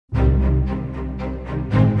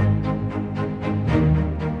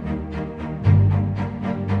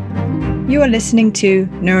You are listening to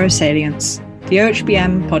Neurosalience, the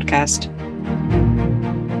OHBM podcast.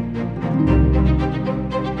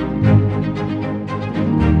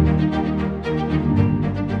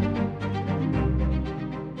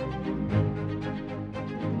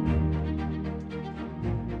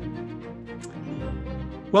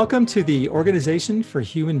 Welcome to the Organization for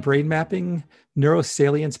Human Brain Mapping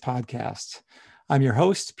Neurosalience podcast. I'm your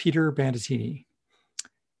host, Peter Bandettini.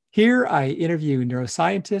 Here, I interview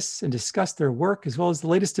neuroscientists and discuss their work as well as the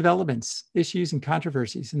latest developments, issues, and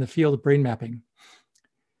controversies in the field of brain mapping.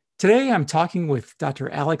 Today, I'm talking with Dr.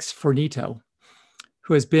 Alex Fornito,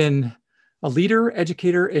 who has been a leader,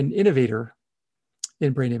 educator, and innovator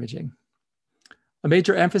in brain imaging. A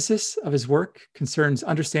major emphasis of his work concerns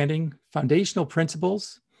understanding foundational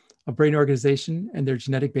principles of brain organization and their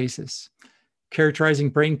genetic basis, characterizing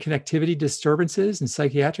brain connectivity disturbances in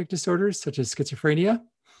psychiatric disorders such as schizophrenia,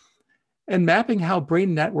 and mapping how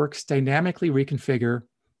brain networks dynamically reconfigure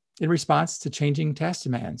in response to changing task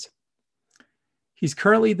demands. He's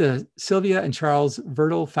currently the Sylvia and Charles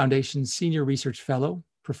Verdel Foundation Senior Research Fellow,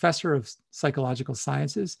 Professor of Psychological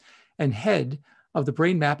Sciences, and head of the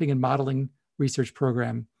Brain Mapping and Modeling Research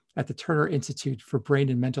Program at the Turner Institute for Brain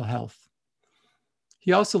and Mental Health.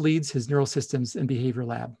 He also leads his Neural Systems and Behavior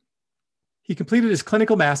Lab. He completed his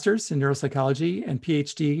clinical master's in neuropsychology and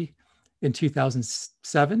PhD in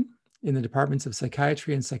 2007 in the departments of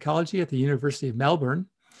psychiatry and psychology at the University of Melbourne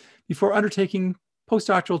before undertaking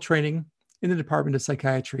postdoctoral training in the Department of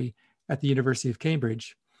Psychiatry at the University of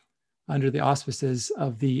Cambridge under the auspices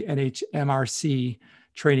of the NHMRC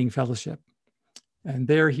Training Fellowship. And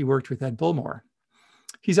there he worked with Ed Bullmore.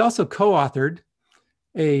 He's also co-authored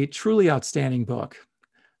a truly outstanding book,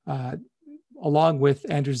 along with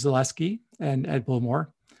Andrew Zaleski and Ed Bullmore,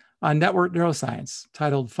 on network neuroscience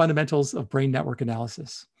titled Fundamentals of Brain Network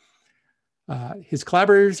Analysis. His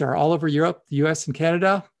collaborators are all over Europe, the US, and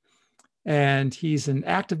Canada, and he's an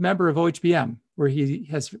active member of OHBM, where he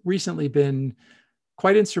has recently been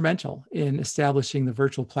quite instrumental in establishing the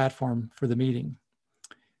virtual platform for the meeting.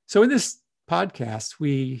 So in this podcast,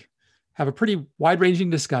 we have a pretty wide-ranging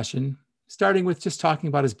discussion, starting with just talking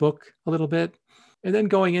about his book a little bit, and then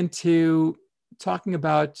going into talking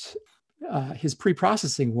about his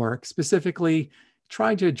pre-processing work, specifically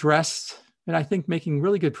trying to address, and I think making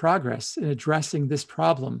really good progress in addressing this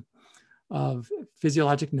problem of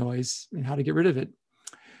physiologic noise and how to get rid of it.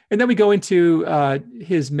 And then we go into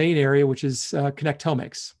his main area, which is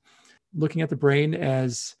connectomics, looking at the brain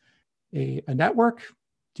as a network,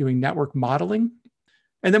 doing network modeling.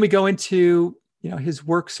 And then we go into his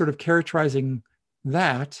work sort of characterizing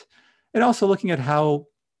that, and also looking at how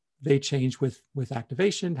they change with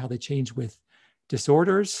activation, how they change with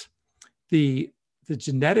disorders, the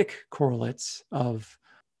genetic correlates of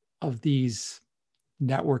these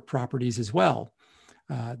network properties as well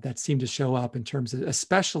that seem to show up in terms of,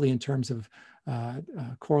 especially in terms of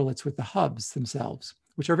correlates with the hubs themselves,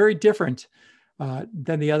 which are very different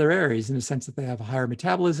than the other areas in the sense that they have a higher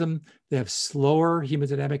metabolism, they have slower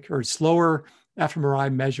hemodynamic or slower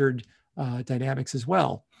fMRI measured dynamics as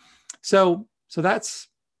well. So that's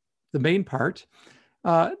the main part.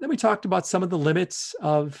 Then we talked about some of the limits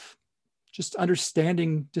of just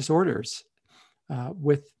understanding disorders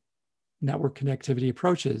with network connectivity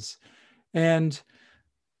approaches. And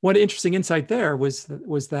one interesting insight there was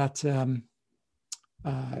that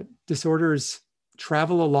disorders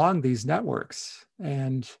travel along these networks,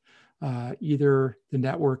 and either the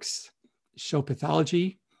networks show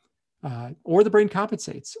pathology or the brain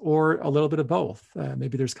compensates, or a little bit of both.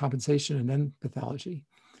 Maybe there's compensation and then pathology.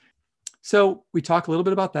 So we talk a little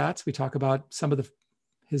bit about that. We talk about some of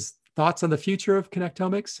his thoughts on the future of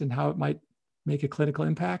connectomics and how it might make a clinical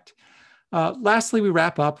impact. Lastly, we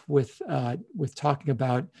wrap up with talking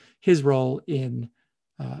about his role in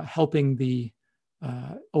helping the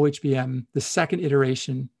OHBM, the second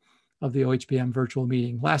iteration of the OHBM virtual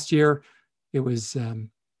meeting. Last year, it was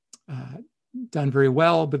done very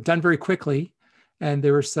well, but done very quickly. And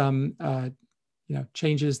there were some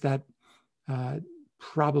changes that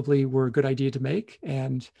probably were a good idea to make.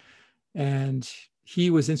 And he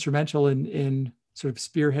was instrumental in sort of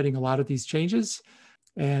spearheading a lot of these changes.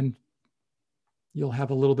 And you'll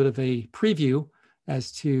have a little bit of a preview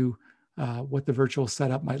as to what the virtual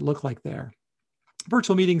setup might look like there.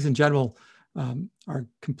 Virtual meetings in general are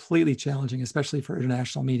completely challenging, especially for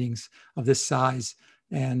international meetings of this size.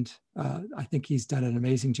 And I think he's done an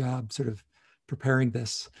amazing job sort of preparing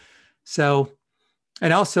this. So,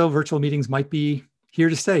 and also virtual meetings might be here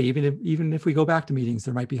to stay. Even if we go back to meetings,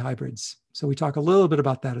 there might be hybrids. So we talk a little bit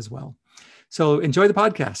about that as well. So enjoy the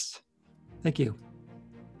podcast. Thank you.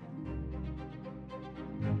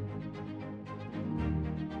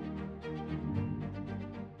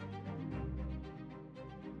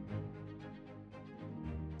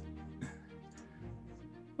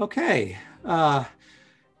 Okay.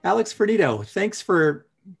 Alex Fernito, thanks for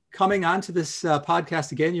coming on to this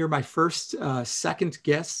podcast again. You're my first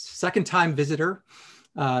second time visitor.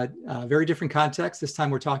 Very different context. This time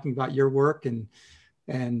we're talking about your work and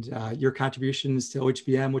your contributions to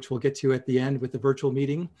OHBM, which we'll get to at the end with the virtual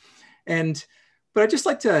meeting. But I'd just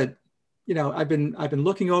like to, I've been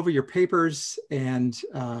looking over your papers, and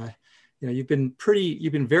you've been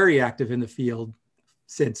very active in the field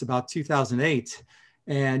since about 2008,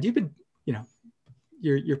 and you've been,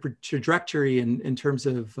 your trajectory in terms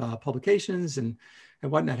of publications and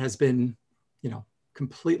whatnot has been,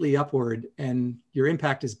 completely upward, and your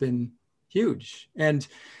impact has been huge. And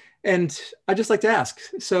I'd just like to ask,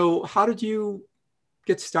 so how did you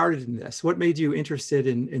get started in this? What made you interested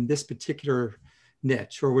in this particular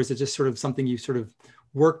niche? Or was it just sort of something you sort of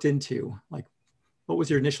worked into? Like, what was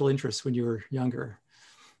your initial interest when you were younger?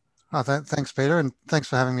 Oh, thanks, Peter, and thanks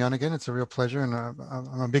for having me on again. It's a real pleasure, and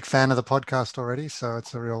I'm a big fan of the podcast already, so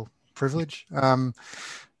it's a real privilege.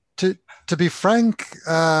 To be frank,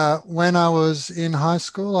 when I was in high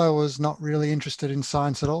school, I was not really interested in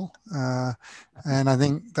science at all, and I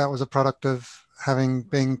think that was a product of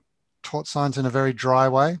being taught science in a very dry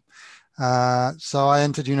way. So I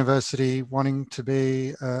entered university wanting to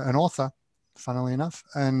be an author, funnily enough,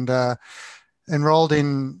 and I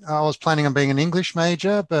was planning on being an English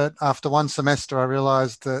major, but after one semester, I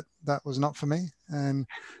realized that was not for me. And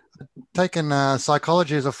I'd taken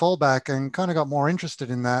psychology as a fallback and kind of got more interested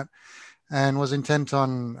in that, and was intent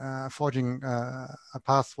on forging a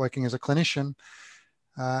path working as a clinician.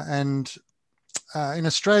 In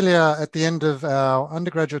Australia, at the end of our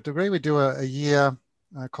undergraduate degree, we do a year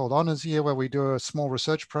called Honours Year, where we do a small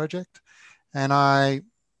research project. And I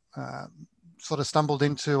sort of stumbled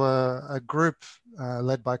into a group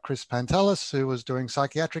led by Chris Pantelis, who was doing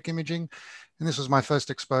psychiatric imaging. And this was my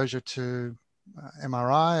first exposure to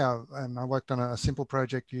MRI. And I worked on a simple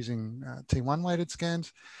project using T1 weighted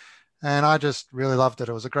scans. And I just really loved it.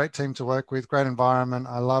 It was a great team to work with, great environment.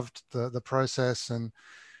 I loved the process. And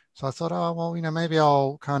so I thought, oh, well, maybe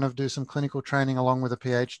I'll kind of do some clinical training along with a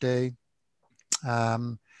PhD.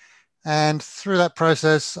 And through that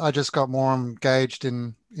process, I just got more engaged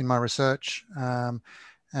in my research,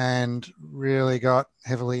 and really got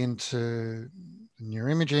heavily into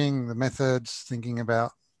neuroimaging, the methods, thinking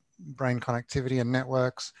about brain connectivity and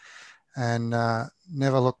networks, and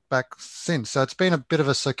never looked back since. So it's been a bit of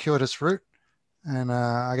a circuitous route, and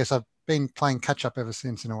I guess I've been playing catch up ever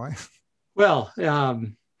since, in a way. Well,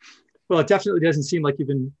 it definitely doesn't seem like you've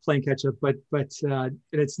been playing catch up, but and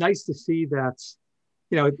it's nice to see that.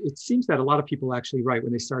 It seems that a lot of people actually, right,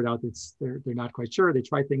 when they start out, they're not quite sure. They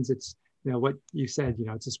try things. It's, what you said,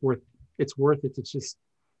 it's just worth it to just,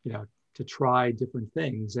 to try different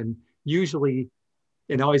things. And usually,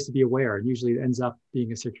 and always to be aware, and usually it ends up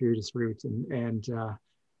being a circuitous route. And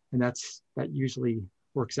that usually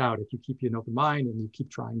works out if you keep an open mind and you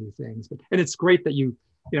keep trying new things. And it's great that a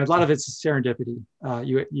lot of it's serendipity.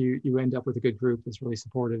 You end up with a good group that's really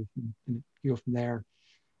supportive, and you go from there.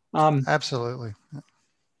 Absolutely.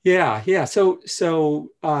 Yeah. So,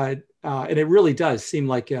 and it really does seem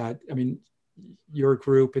like, your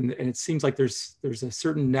group, and it seems like there's a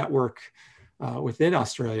certain network within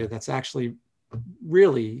Australia that's actually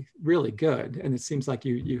really, really good. And it seems like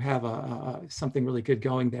you have something really good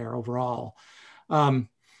going there overall.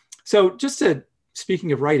 So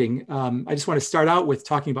speaking of writing, I just want to start out with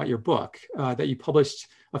talking about your book that you published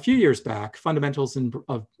a few years back, Fundamentals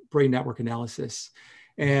of Brain Network Analysis.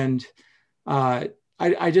 And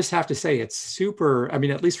I just have to say it's super,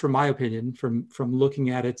 at least from my opinion, from looking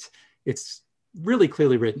at it, it's really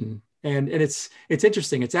clearly written. And it's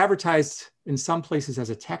interesting. It's advertised in some places as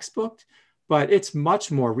a textbook, but it's much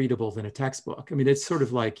more readable than a textbook. It's sort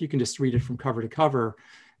of like you can just read it from cover to cover,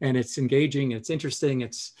 and it's engaging, it's interesting,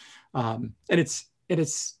 it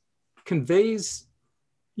conveys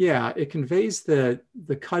the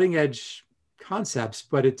cutting edge concepts,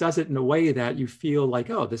 but it does it in a way that you feel like,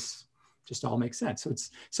 oh, this just all makes sense.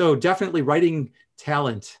 So definitely writing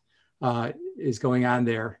talent is going on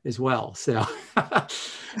there as well. So,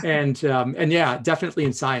 and yeah, definitely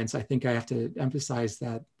in science, I think I have to emphasize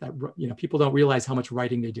that people don't realize how much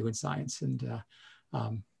writing they do in science, and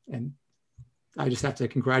I just have to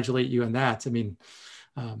congratulate you on that.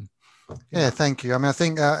 Yeah, thank you. I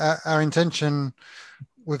think our intention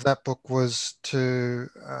with that book was to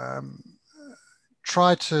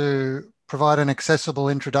try to provide an accessible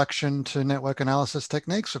introduction to network analysis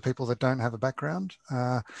techniques for people that don't have a background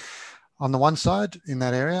on the one side in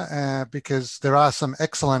that area, because there are some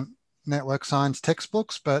excellent network science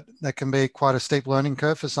textbooks, but that can be quite a steep learning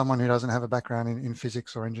curve for someone who doesn't have a background in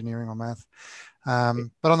physics or engineering or math.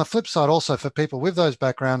 But on the flip side, also for people with those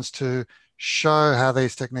backgrounds to show how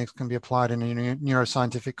these techniques can be applied in a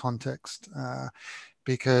neuroscientific context.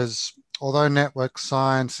 Because although network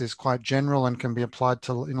science is quite general and can be applied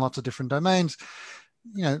in lots of different domains,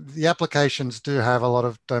 the applications do have a lot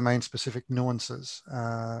of domain-specific nuances.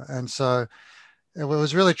 And so it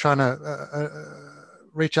was really trying to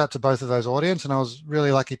reach out to both of those audience. And I was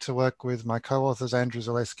really lucky to work with my co-authors, Andrew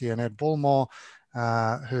Zaleski and Ed Bullmore,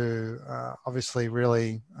 who obviously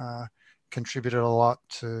really contributed a lot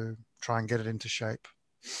to try and get it into shape.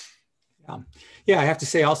 Yeah, I have to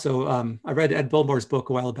say also, I read Ed Bullmore's book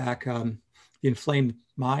a while back, The Inflamed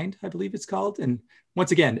Mind, I believe it's called. And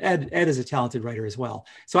once again, Ed is a talented writer as well.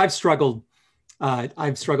 So I've struggled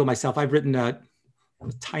myself. I've written a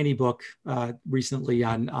tiny book recently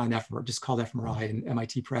on fMRI, just called fMRI and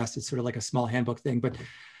MIT Press. It's sort of like a small handbook thing, but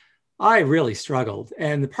I really struggled.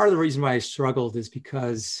 And part of the reason why I struggled is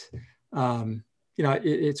because,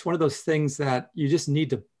 it's one of those things that you just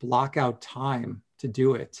need to block out time to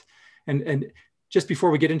do it. And just before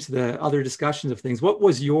we get into the other discussions of things, what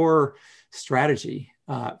was your strategy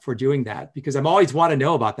for doing that? Because I'm always want to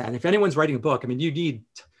know about that. If anyone's writing a book, I mean, you need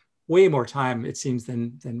way more time, it seems,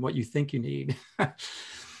 than what you think you need.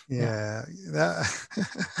 Yeah,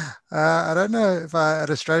 I don't know if I had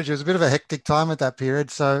a strategy. It was a bit of a hectic time at that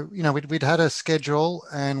period. So, we'd had a schedule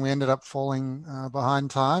and we ended up falling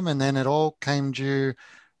behind time. And then it all came due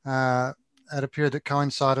at a period that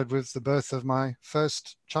coincided with the birth of my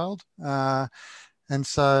first child. And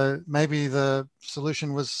so maybe the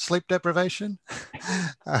solution was sleep deprivation.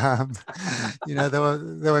 There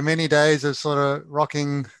were many days of sort of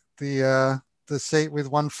rocking the seat with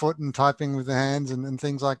one foot and typing with the hands and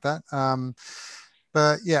things like that.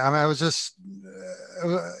 But yeah, I mean, I was just,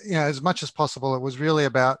 as much as possible, it was really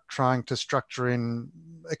about trying to structure in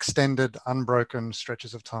extended, unbroken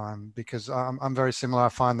stretches of time, because I'm very similar. I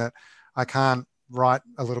find that I can't write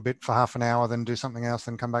a little bit for half an hour, then do something else,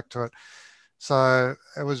 then come back to it. So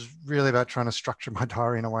it was really about trying to structure my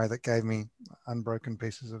diary in a way that gave me unbroken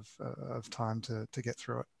pieces of time to get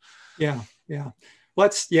through it. Yeah. Well,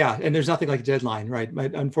 and there's nothing like a deadline, right?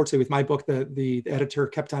 Unfortunately, with my book, the editor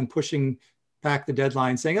kept on pushing back the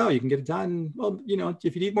deadline, saying, "Oh, you can get it done. Well,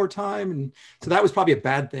 if you need more time," and so that was probably a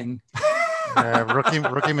bad thing. Yeah,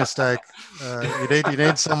 rookie mistake. You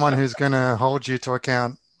need someone who's going to hold you to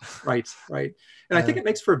account. Right. And I think it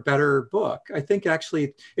makes for a better book. I think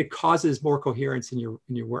actually it causes more coherence in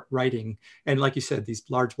your writing. And like you said, these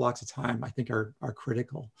large blocks of time, I think are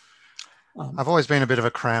critical. I've always been a bit of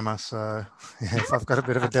a crammer, so yeah, if I've got a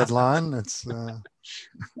bit of a deadline, it's. Well,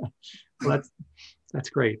 that's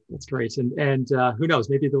great. That's great. And who knows?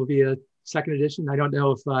 Maybe there'll be a second edition. I don't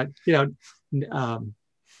know if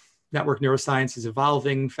network neuroscience is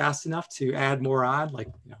evolving fast enough to add more on.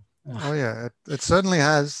 Oh yeah, it certainly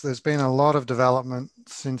has. There's been a lot of development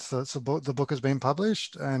since the book has been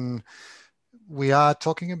published, and we are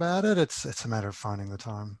talking about it. It's a matter of finding the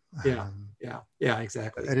time. Yeah,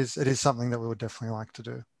 exactly. It is something that we would definitely like to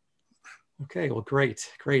do. Okay, well, great.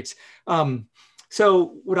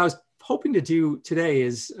 So what I was hoping to do today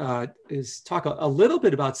is talk a little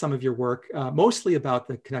bit about some of your work, mostly about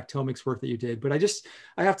the connectomics work that you did. But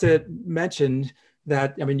I have to mention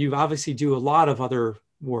that, I mean, you obviously do a lot of other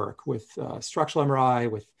work with structural MRI,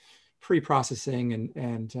 with pre-processing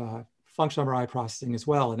and functional MRI processing as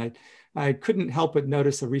well. And I couldn't help but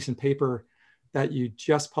notice a recent paper that you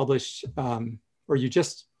just published, it's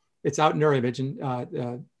out in Neuroimage in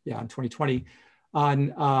 2020,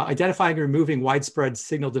 on identifying and removing widespread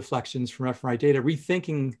signal deflections from fMRI data,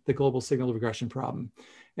 rethinking the global signal regression problem.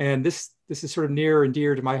 And this is sort of near and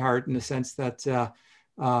dear to my heart in the sense that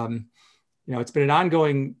it's been an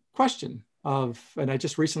ongoing question and I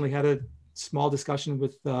just recently had a small discussion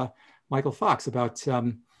with Michael Fox about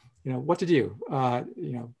what to do.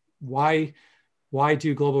 Why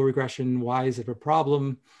do global regression? Why is it a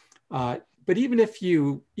problem? But even if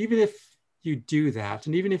you do that,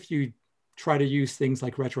 and even if you try to use things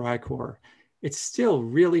like RetroICore, it's still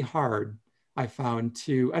really hard, I found,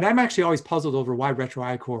 and I'm actually always puzzled over why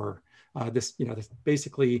RetroICore, this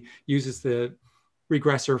basically uses the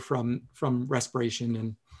regressor from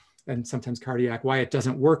respiration and sometimes cardiac, why it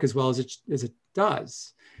doesn't work as well as it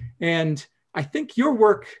does. And I think your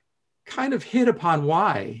work kind of hit upon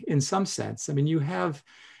why in some sense. I mean,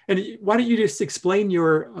 why don't you just explain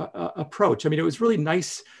your approach? I mean, it was really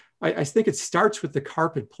nice. I think it starts with the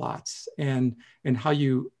carpet plots and how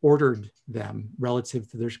you ordered them relative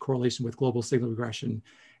to their correlation with global signal regression.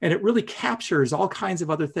 And it really captures all kinds of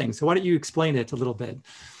other things. So why don't you explain it a little bit?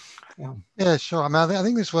 Yeah. Yeah, sure. I mean, I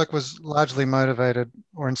think this work was largely motivated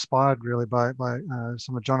or inspired really by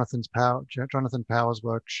some of Jonathan Power's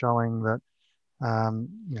work, showing that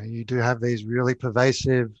you do have these really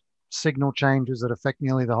pervasive signal changes that affect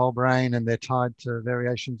nearly the whole brain, and they're tied to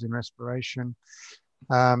variations in respiration.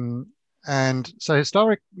 And so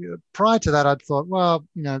prior to that, I'd thought, well,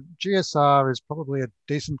 GSR is probably a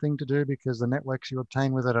decent thing to do because the networks you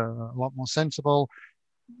obtain with it are a lot more sensible,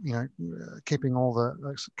 keeping all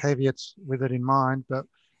the caveats with it in mind. But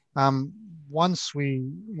once we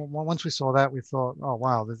saw that, we thought, oh,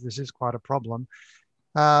 wow, this is quite a problem.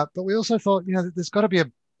 But we also thought, there's got to be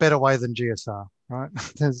a better way than GSR, right?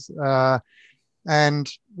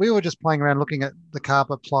 And we were just playing around looking at the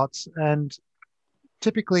CARPA plots, and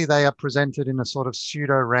typically they are presented in a sort of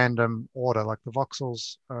pseudo-random order, like the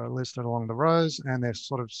voxels are listed along the rows and they're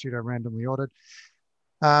sort of pseudo-randomly ordered.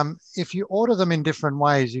 If you order them in different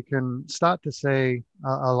ways, you can start to see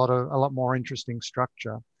a lot more interesting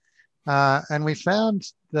structure. And we found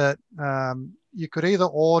that you could either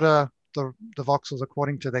order the voxels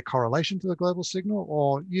according to their correlation to the global signal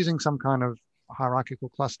or using some kind of hierarchical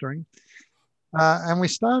clustering. And we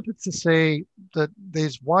started to see that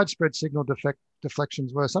these widespread signal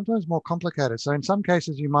deflections were sometimes more complicated. So in some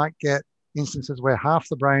cases, you might get instances where half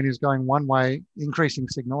the brain is going one way, increasing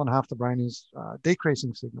signal, and half the brain is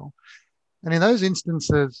decreasing signal. And in those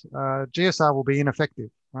instances, GSR will be ineffective,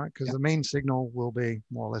 right? Because the mean signal will be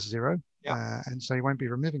more or less zero. And so you won't be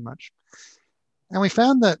removing much. And we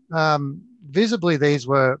found that visibly these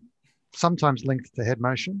were sometimes linked to head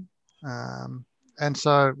motion. And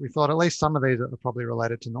so we thought at least some of these are probably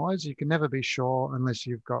related to noise. You can never be sure unless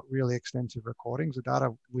you've got really extensive recordings. The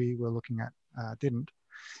data we were looking at didn't.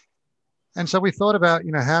 And so we thought about,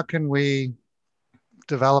 how can we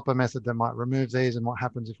develop a method that might remove these and what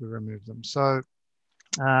happens if we remove them. So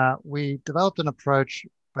we developed an approach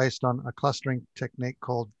based on a clustering technique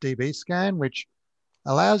called dbScan, which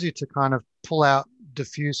allows you to kind of pull out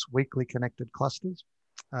diffuse weakly connected clusters.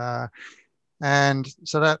 And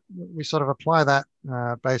so that we sort of apply that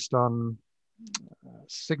based on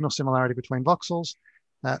signal similarity between voxels.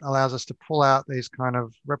 That allows us to pull out these kind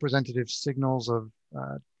of representative signals of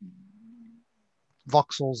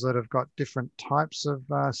voxels that have got different types of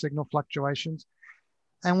signal fluctuations.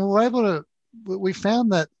 And we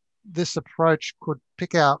found that this approach could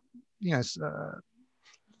pick out,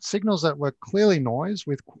 signals that were clearly noise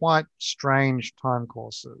with quite strange time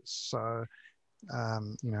courses. So,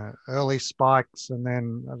 early spikes and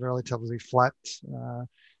then a relatively flat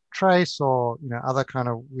trace, or, other kind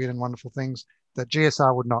of weird and wonderful things that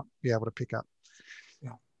GSR would not be able to pick up.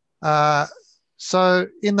 Yeah. So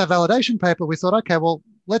in the validation paper, we thought, okay, well,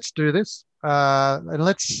 let's do this and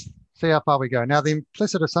let's see how far we go. Now, the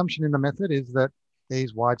implicit assumption in the method is that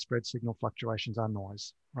these widespread signal fluctuations are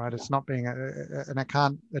noise, right? It's not being,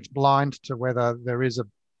 it's blind to whether there is a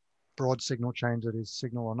broad signal change that is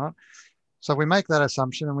signal or not. So we make that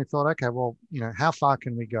assumption and we thought, okay, well, how far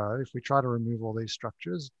can we go if we try to remove all these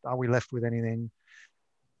structures? Are we left with anything?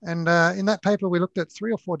 And in that paper, we looked at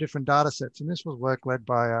 3 or 4 different data sets. And this was work led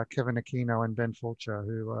by Kevin Aquino and Ben Fulcher,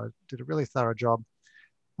 who did a really thorough job.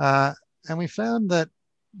 And we found that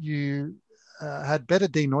you had better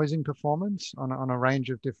denoising performance on a range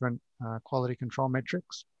of different quality control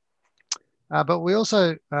metrics. But we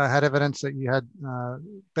also had evidence that you had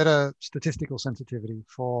better statistical sensitivity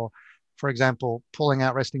for example, pulling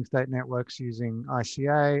out resting state networks using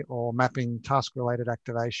ICA or mapping task-related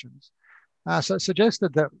activations. So it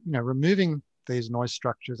suggested that removing these noise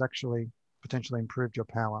structures actually potentially improved your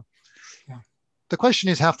power. Yeah. The question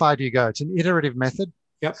is, how far do you go? It's an iterative method,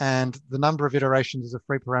 and the number of iterations is a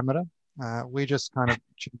free parameter. We just kind of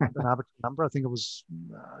choose an arbitrary number. I think it was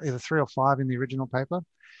either 3 or 5 in the original paper.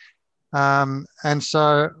 And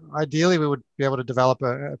so ideally, we would be able to develop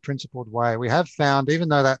a principled way. We have found, even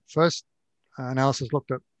though that first analysis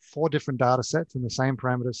looked at 4 different data sets and the same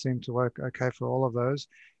parameters seem to work okay for all of those,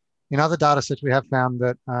 in other data sets, we have found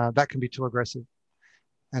that that can be too aggressive.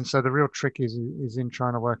 And so the real trick is in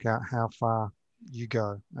trying to work out how far you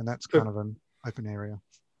go. And that's kind of an open area.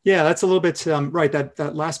 Yeah, that's a little bit right.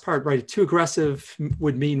 That last part, right? Too aggressive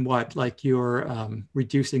would mean what? Like you're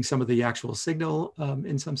reducing some of the actual signal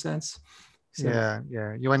in some sense. So,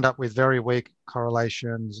 yeah. You end up with very weak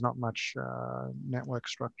correlations, not much network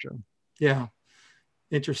structure. Yeah,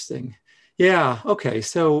 interesting. Yeah. Okay.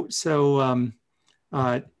 So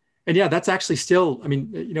and yeah, that's actually still. I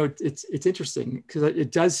mean, it's interesting because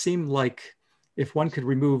it does seem like if one could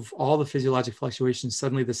remove all the physiologic fluctuations,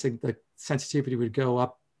 suddenly the sensitivity would go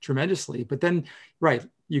up tremendously. But then, right,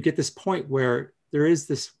 you get this point where there is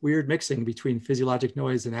this weird mixing between physiologic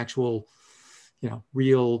noise and actual,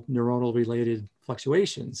 real neuronal related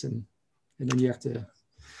fluctuations, and then you have to.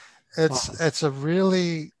 It's a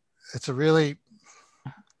really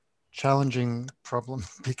challenging problem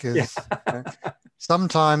because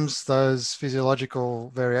sometimes those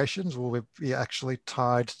physiological variations will be actually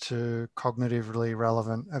tied to cognitively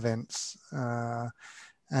relevant events.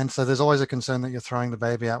 And so there's always a concern that you're throwing the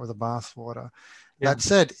baby out with the bathwater. That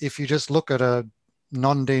said, if you just look at a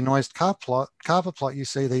non-denoised Carver plot, you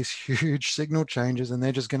see these huge signal changes, and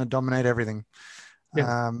they're just going to dominate everything.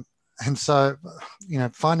 And so,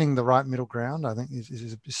 finding the right middle ground, I think,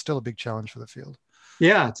 is still a big challenge for the field.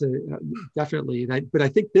 Yeah, it's definitely. But I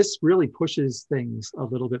think this really pushes things a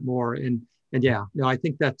little bit more. And I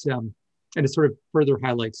think that, and it sort of further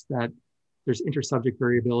highlights that there's intersubject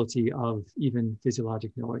variability of even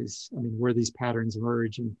physiologic noise. I mean, where these patterns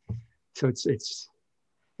emerge, and so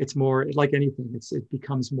it's more like anything. It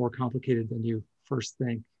becomes more complicated than you first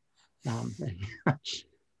think.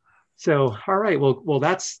 So, all right. Well,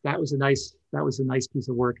 that was a nice piece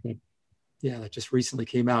of work that just recently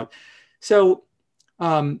came out. So,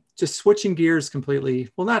 just switching gears completely.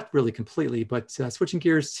 Well, not really completely, but switching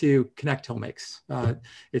gears to connectomics.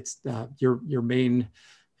 It's your main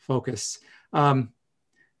focus. I've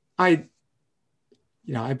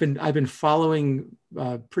been following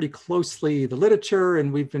pretty closely the literature,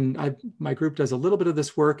 and my group does a little bit of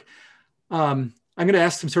this work. I'm going to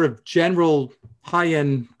ask some sort of general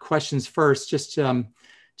high-end questions first, just to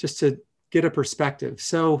get a perspective.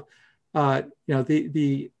 So,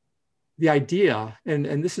 the idea,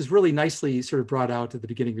 and this is really nicely sort of brought out at the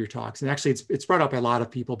beginning of your talks, and actually it's brought up by a lot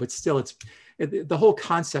of people, but still the whole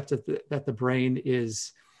concept that the brain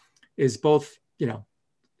is both,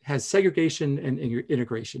 has segregation and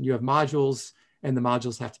integration. You have modules, and the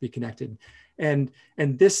modules have to be connected. And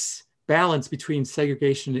this balance between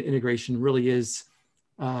segregation and integration really is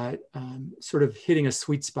sort of hitting a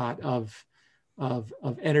sweet spot of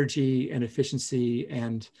energy and efficiency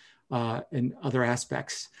and other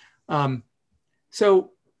aspects.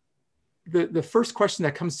 So the first question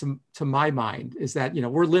that comes to my mind is that,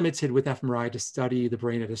 we're limited with fMRI to study the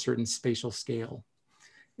brain at a certain spatial scale.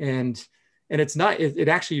 And it's not, it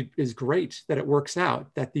actually is great that it works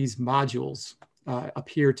out that these modules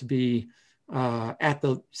appear to be at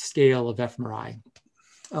the scale of fMRI.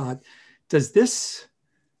 Does this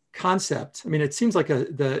concept, I mean, it seems like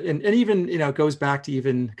and even, it goes back to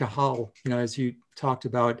even Cajal, as you talked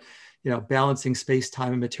about, balancing space,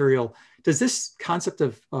 time, and material. Does this concept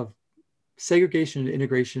of segregation and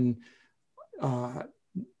integration,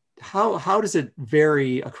 how does it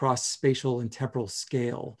vary across spatial and temporal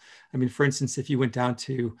scale? I mean, for instance, if you went down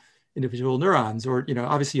to individual neurons, or,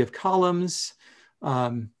 obviously you have columns,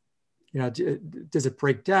 does it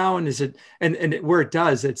break down? Is it, and where it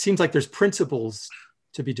does, it seems like there's principles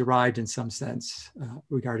to be derived in some sense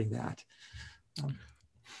regarding that.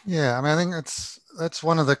 Yeah, I mean, I think that's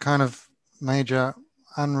one of the kind of major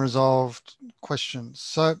unresolved questions.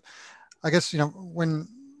 So I guess, when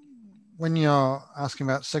you're asking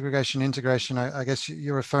about segregation, integration, I guess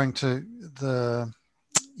you're referring to the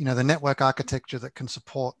network architecture that can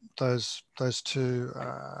support those two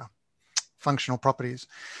functional properties.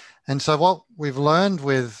 And so what we've learned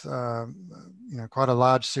with quite a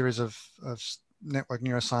large series of network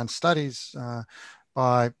neuroscience studies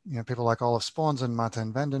by people like Olaf Sporns and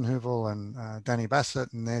Martin van den Heuvel and Danny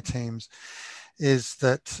Bassett and their teams, is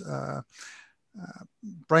that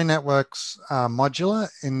brain networks are modular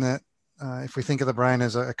in that if we think of the brain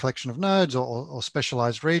as a collection of nodes or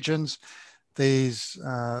specialized regions, these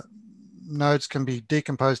nodes can be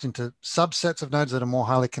decomposed into subsets of nodes that are more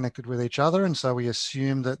highly connected with each other. And so we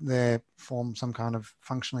assume that they form some kind of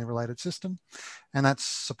functionally related system. And that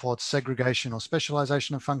supports segregation or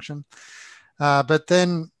specialization of function. But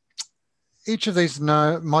then each of these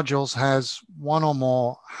modules has one or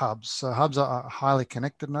more hubs. So hubs are highly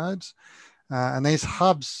connected nodes. And these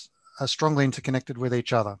hubs are strongly interconnected with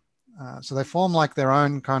each other. So they form like their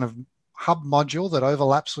own kind of hub module that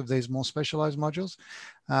overlaps with these more specialized modules.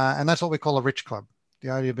 And that's what we call a rich club.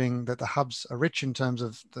 The idea being that the hubs are rich in terms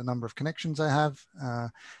of the number of connections they have,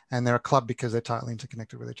 and they're a club because they're tightly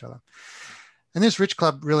interconnected with each other. And this rich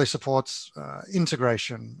club really supports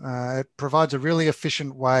integration. It provides a really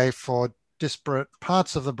efficient way for disparate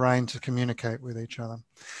parts of the brain to communicate with each other.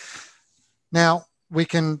 Now, we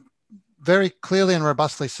can very clearly and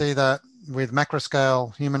robustly see that with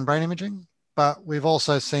macroscale human brain imaging, but we've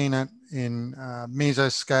also seen it in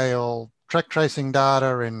mesoscale track tracing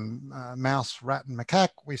data in mouse, rat, and macaque.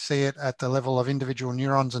 We see it at the level of individual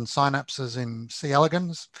neurons and synapses in C.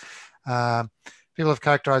 elegans. people have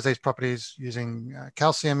characterized these properties using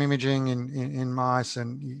calcium imaging in mice,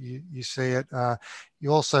 and you see it.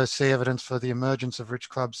 You also see evidence for the emergence of rich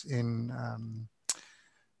clubs in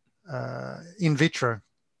vitro,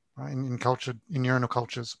 right, in neuronal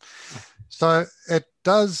cultures. So it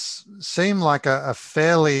does seem like a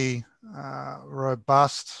fairly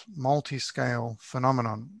robust multi-scale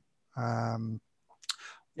phenomenon. The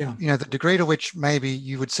degree to which maybe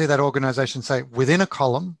you would see that organization, say, within a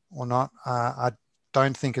column or not, I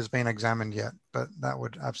don't think has been examined yet, but that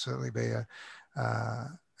would absolutely be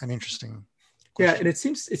an interesting question. Yeah, and it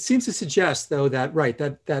seems to suggest, though, that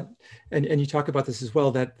and you talk about this as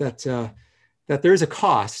well, that there is a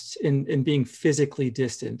cost in being physically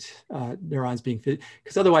distant, neurons being,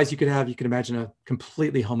 because otherwise you could imagine a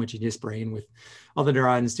completely homogeneous brain with all the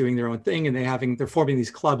neurons doing their own thing, and they're forming these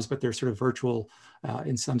clubs, but they're sort of virtual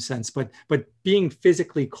in some sense. But being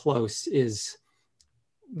physically close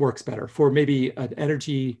works better for maybe an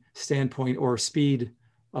energy standpoint or speed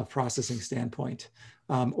of processing standpoint,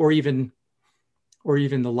 or even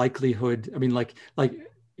the likelihood. I mean,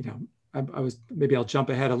 maybe I'll jump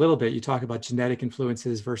ahead a little bit. You talk about genetic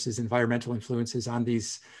influences versus environmental influences on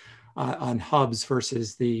these on hubs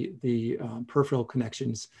versus the peripheral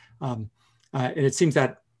connections, and it seems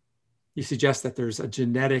that you suggest that there's a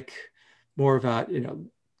genetic, more of a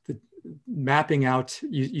the mapping out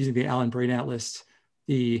using the Allen Brain Atlas,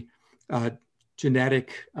 the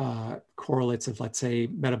genetic correlates of, let's say,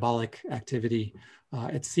 metabolic activity.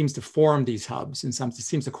 It seems to form these hubs, and it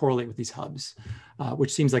seems to correlate with these hubs,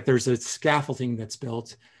 which seems like there's a scaffolding that's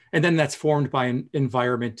built, and then that's formed by an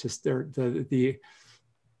environment. The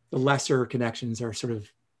lesser connections are sort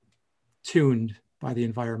of tuned by the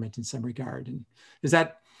environment in some regard. And does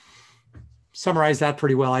that summarize that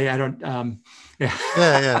pretty well? I don't.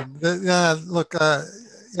 Yeah. Look,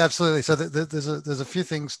 absolutely. So there's a few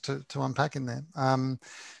things to unpack in there.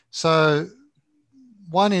 So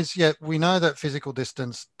one is, we know that physical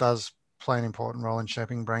distance does play an important role in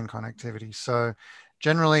shaping brain connectivity. So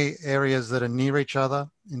generally, areas that are near each other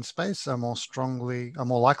in space are more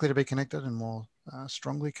likely to be connected and more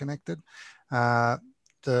strongly connected. There's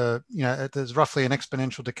roughly an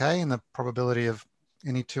exponential decay in the probability of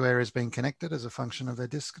any two areas being connected as a function of their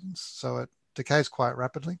distance. So it decays quite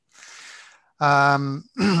rapidly. And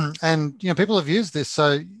people have used this.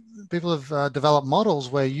 So people have developed models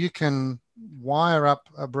where you can wire up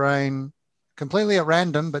a brain completely at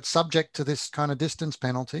random, but subject to this kind of distance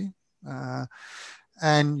penalty.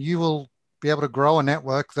 And you will be able to grow a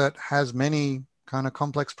network that has many kind of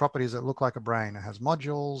complex properties that look like a brain. It has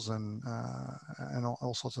modules and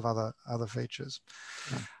all sorts of other features.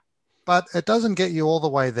 Yeah. But it doesn't get you all the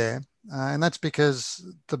way there. And that's because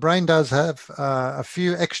the brain does have a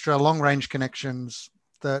few extra long-range connections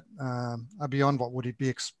that are beyond what would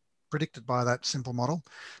be predicted by that simple model.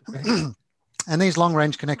 Okay. And these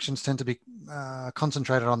long-range connections tend to be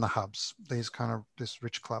concentrated on the hubs, this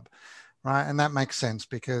rich club, right? And that makes sense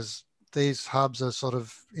because these hubs are sort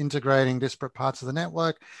of integrating disparate parts of the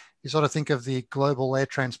network. You sort of think of the global air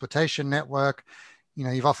transportation network.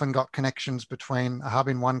 You've often got connections between a hub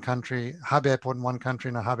in one country, a hub airport in one country,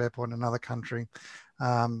 and a hub airport in another country.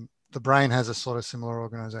 The brain has a sort of similar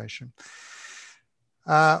organization.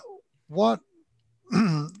 What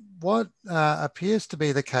appears to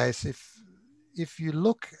be the case, if you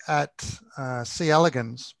look at C.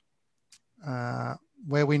 elegans,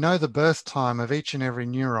 where we know the birth time of each and every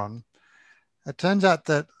neuron, it turns out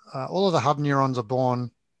that all of the hub neurons are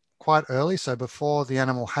born quite early, so before the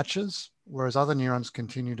animal hatches, whereas other neurons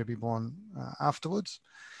continue to be born afterwards.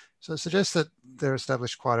 So it suggests that they're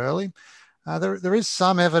established quite early. There is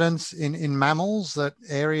some evidence in mammals that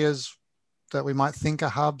areas that we might think are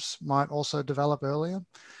hubs might also develop earlier.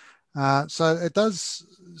 So it does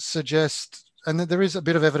suggest, and there is a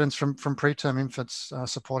bit of evidence from preterm infants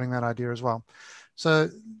supporting that idea as well. So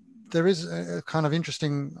there is a kind of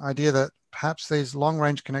interesting idea that perhaps these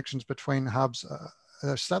long-range connections between hubs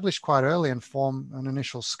are established quite early and form an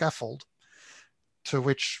initial scaffold to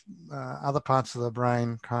which other parts of the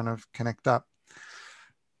brain kind of connect up.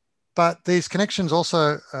 But these connections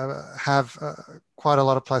also have quite a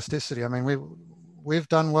lot of plasticity. I mean, we've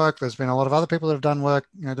done work. There's been a lot of other people that have done work.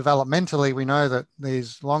 Developmentally, we know that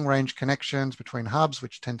these long-range connections between hubs,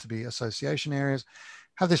 which tend to be association areas,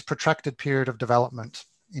 have this protracted period of development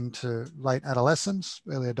into late adolescence,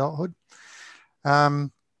 early adulthood.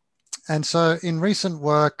 And so in recent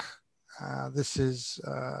work, it's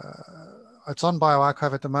on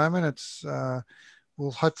bioRxiv at the moment. It's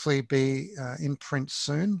will hopefully be in print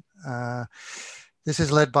soon. This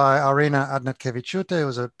is led by Arina Adnatkevičiūtė, who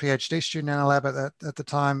was a PhD student in our lab at the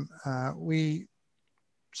time. We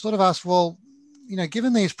sort of asked, well,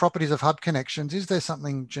 given these properties of hub connections, is there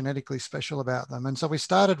something genetically special about them? And so we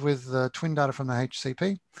started with the twin data from the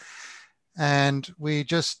HCP, and we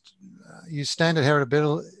just used standard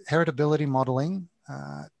heritability modeling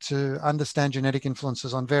to understand genetic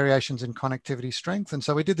influences on variations in connectivity strength. And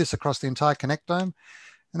so we did this across the entire connectome.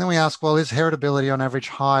 And then we asked, well, is heritability on average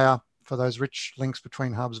higher for those rich links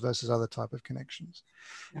between hubs versus other type of connections?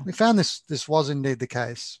 Yeah. We found this was indeed the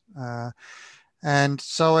case. And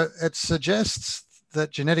so it suggests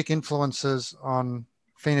that genetic influences on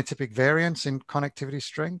phenotypic variance in connectivity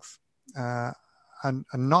strength are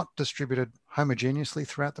not distributed homogeneously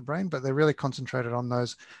throughout the brain, but they're really concentrated on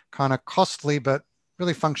those kind of costly but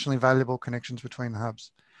really functionally valuable connections between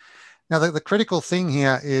hubs. Now, the critical thing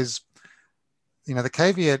here is, the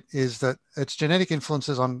caveat is that it's genetic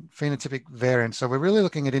influences on phenotypic variance. So we're really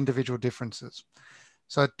looking at individual differences.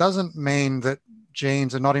 So it doesn't mean that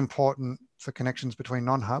genes are not important for connections between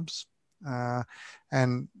non-hubs.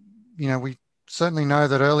 And, we certainly know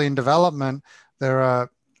that early in development, there are,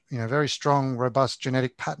 very strong, robust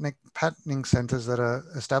genetic patterning centers that are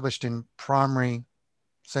established in primary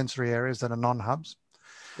sensory areas that are non-hubs.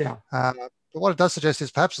 Yeah. But what it does suggest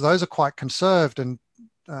is perhaps those are quite conserved, and,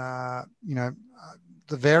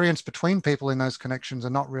 the variance between people in those connections are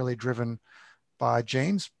not really driven by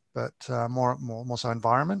genes, but more so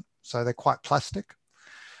environment. So they're quite plastic.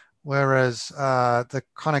 Whereas the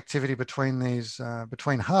connectivity between these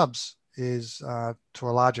between hubs is to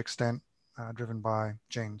a large extent driven by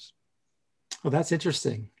genes. Well, that's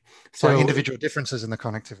interesting. So individual differences in the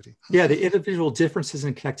connectivity. Yeah, the individual differences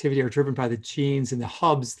in connectivity are driven by the genes and the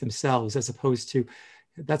hubs themselves, as opposed to.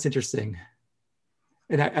 That's interesting.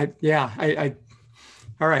 And I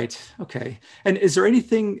all right, okay. And is there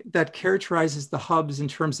anything that characterizes the hubs in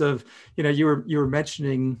terms of, you were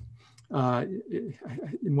mentioning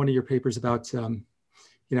in one of your papers about, certainly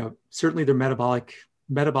they're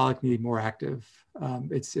metabolically more active.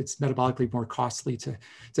 It's metabolically more costly to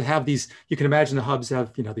have these. You can imagine the hubs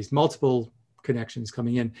have, these multiple connections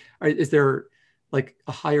coming in. Is there like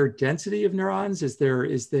a higher density of neurons? Is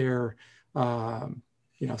there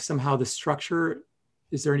somehow the structure?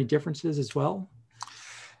 Is there any differences as well?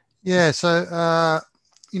 Yeah, so,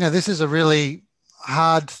 this is a really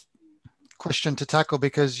hard question to tackle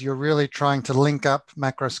because you're really trying to link up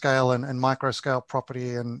macro scale and micro scale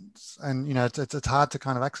property, and it's hard to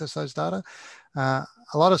kind of access those data. A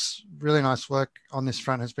lot of really nice work on this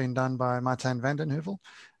front has been done by Martijn van den Heuvel,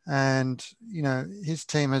 and his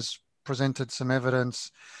team has presented some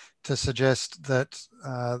evidence to suggest that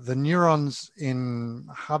the neurons in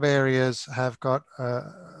hub areas have got,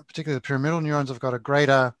 particularly the pyramidal neurons, have got a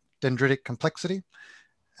greater dendritic complexity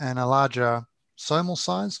and a larger somal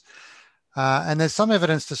size. And there's some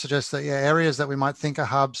evidence to suggest that areas that we might think are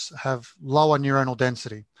hubs have lower neuronal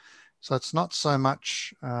density. So it's not so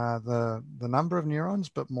much the number of neurons,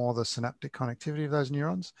 but more the synaptic connectivity of those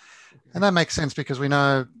neurons. Okay. And that makes sense because we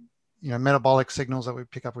know, metabolic signals that we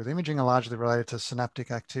pick up with imaging are largely related to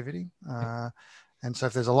synaptic activity. And so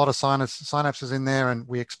if there's a lot of synapses in there and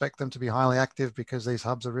we expect them to be highly active because these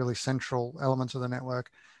hubs are really central elements of the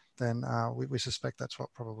network, then we suspect that's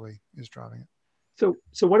what probably is driving it.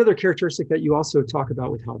 So one other characteristic that you also talk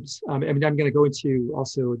about with hubs, I'm going to go into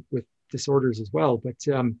also with disorders as well, but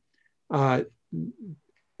and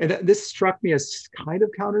this struck me as kind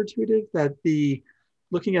of counterintuitive, that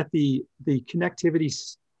looking at the connectivity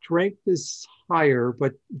strength is higher,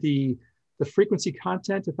 but the frequency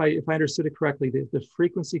content, if I understood it correctly, the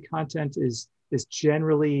frequency content is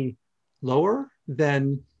generally lower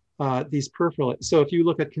than these peripheral. So if you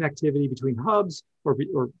look at connectivity between hubs or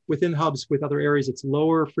within hubs with other areas, it's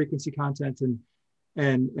lower frequency content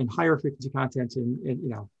and higher frequency content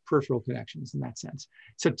in peripheral connections in that sense.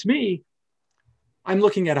 So to me, I'm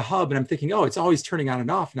looking at a hub and I'm thinking, oh, it's always turning on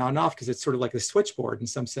and off because it's sort of like a switchboard in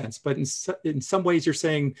some sense. But in some ways, you're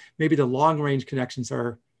saying maybe the long range connections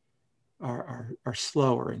are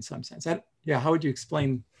slower in some sense. How would you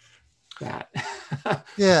explain that?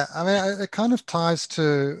 Yeah, I mean, it kind of ties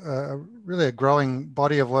to really a growing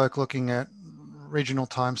body of work looking at regional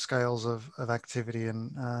timescales of activity,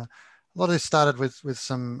 and a lot of this started with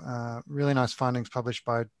some really nice findings published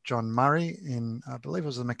by John Murray in, I believe it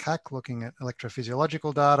was the Macaque, looking at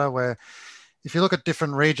electrophysiological data, where if you look at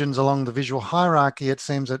different regions along the visual hierarchy, it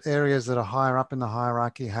seems that areas that are higher up in the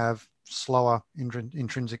hierarchy have slower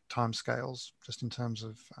intrinsic timescales, just in terms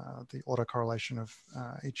of the autocorrelation of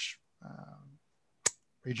each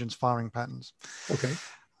region's firing patterns. Okay.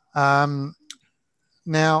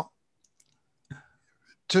 Now,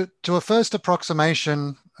 to a first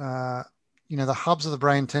approximation, the hubs of the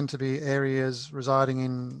brain tend to be areas residing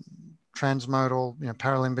in transmodal,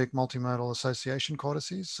 paralimbic, multimodal association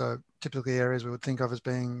cortices. So typically areas we would think of as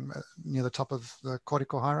being near the top of the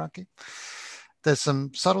cortical hierarchy. There's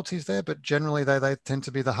some subtleties there, but generally they tend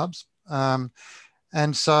to be the hubs.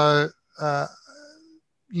 And so,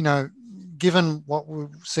 given what we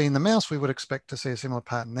see in the mouse, we would expect to see a similar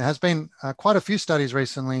pattern. There has been quite a few studies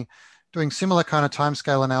recently doing similar kind of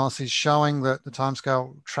timescale analyses showing that the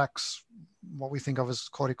timescale tracks what we think of as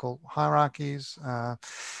cortical hierarchies.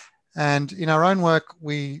 And in our own work,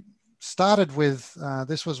 we started with,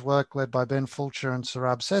 this was work led by Ben Fulcher and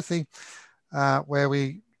Saurabh Sethi, where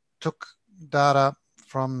we took data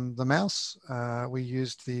from the mouse. We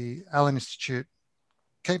used the Allen Institute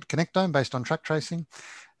Connectome based on track tracing.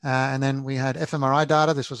 And then we had fMRI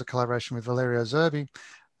data. This was a collaboration with Valerio Zerbi.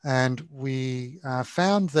 And we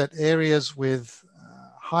found that areas with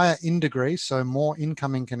higher in degree, so more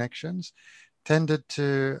incoming connections, tended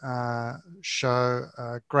to show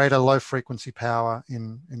greater low frequency power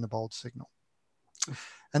in the bold signal.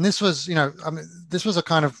 And this was, this was a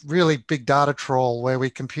kind of really big data trawl where we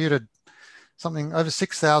computed something over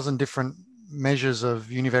 6,000 different measures of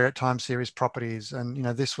univariate time series properties. And,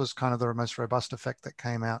 this was kind of the most robust effect that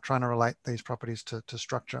came out, trying to relate these properties to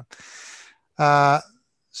structure.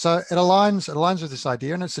 So it aligns with this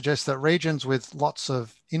idea, and it suggests that regions with lots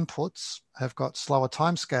of inputs have got slower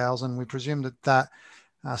timescales, and we presume that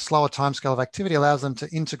slower timescale of activity allows them to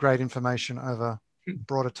integrate information over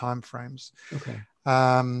broader timeframes. Okay.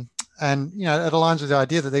 And it aligns with the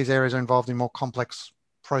idea that these areas are involved in more complex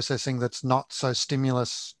processing that's not so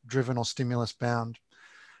stimulus driven or stimulus bound.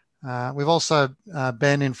 We've also,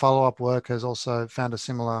 Ben in follow-up work has also found a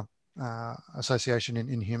similar association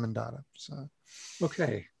in human data. So.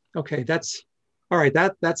 Okay. That's all right.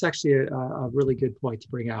 That's actually a really good point to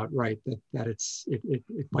bring out, right? That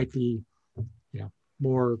it might be,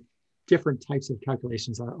 more different types of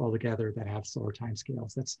calculations altogether that have slower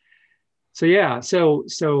timescales.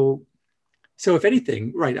 So if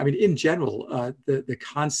anything, right? I mean, in general, the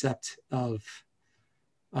concept of,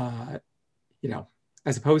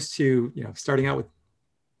 as opposed to starting out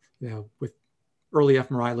with early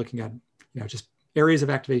fMRI looking at just areas of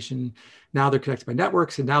activation. Now they're connected by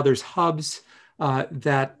networks, and now there's hubs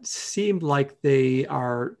that seem like they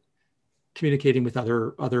are communicating with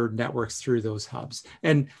other networks through those hubs.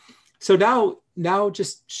 And so now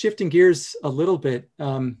just shifting gears a little bit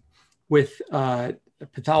with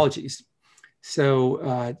pathologies.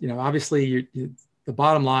 So obviously the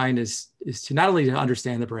bottom line is to not only to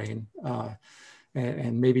understand the brain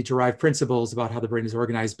and maybe derive principles about how the brain is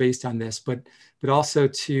organized based on this, but also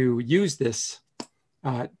to use this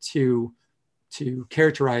to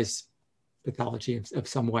characterize pathology of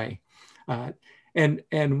some way.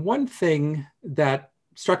 And one thing that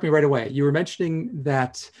struck me right away, you were mentioning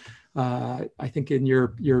that I think in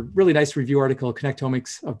your really nice review article,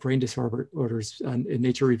 Connectomics of Brain Disorders in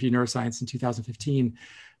Nature Review Neuroscience in 2015,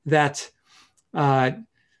 that the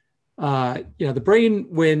brain,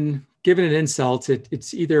 when given an insult,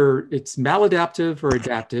 it's either maladaptive or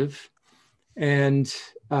adaptive, and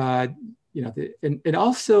and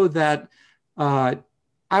also that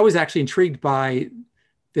I was actually intrigued by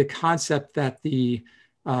the concept that the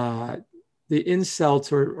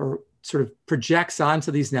insult or sort of projects onto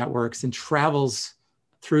these networks and travels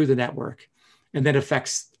through the network, and then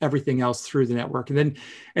affects everything else through the network. And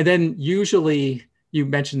then usually you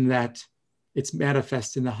mentioned that it's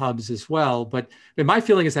manifest in the hubs as well. But my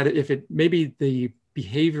feeling is that if maybe the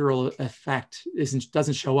behavioral effect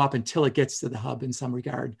doesn't show up until it gets to the hub in some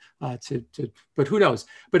regard. But who knows?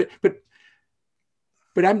 But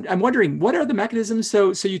I'm wondering, what are the mechanisms?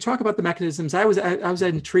 So you talk about the mechanisms. I was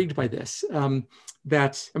intrigued by this.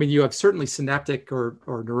 That, I mean, you have certainly synaptic or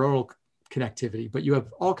neuronal connectivity, but you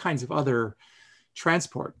have all kinds of other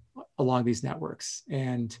transport along these networks.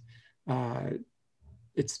 And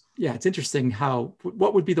it's interesting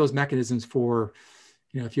what would be those mechanisms for,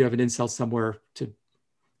 if you have an insult somewhere to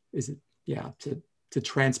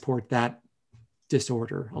transport that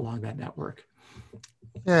disorder along that network.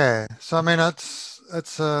 Yeah, so I mean,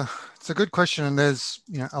 it's a good question, and there's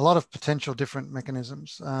a lot of potential different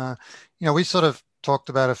mechanisms. We sort of talked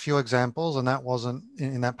about a few examples, and that wasn't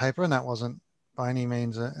in that paper, and that wasn't by any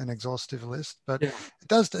means an exhaustive list, but it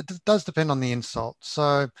does depend on the insult.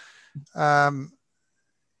 So, in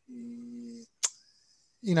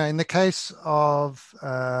the case of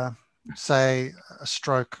say a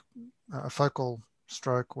stroke, a focal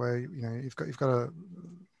stroke, where you've got a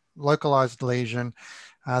localized lesion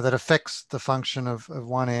that affects the function of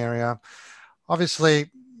one area.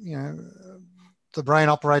 Obviously, the brain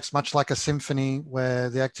operates much like a symphony where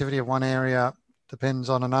the activity of one area depends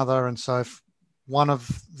on another. And so if one of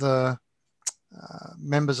the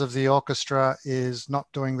members of the orchestra is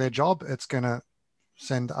not doing their job, it's going to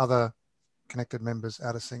send other connected members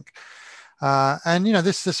out of sync. And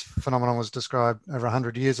this phenomenon was described over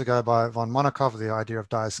 100 years ago by von Monachov, the idea of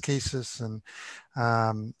diaskesis, and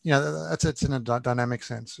it's in a dynamic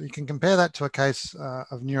sense. You can compare that to a case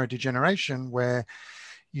of neurodegeneration where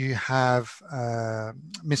you have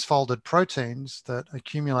misfolded proteins that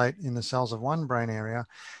accumulate in the cells of one brain area,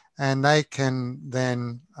 and they can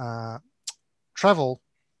then travel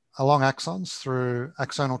along axons through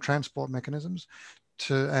axonal transport mechanisms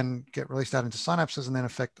and get released out into synapses and then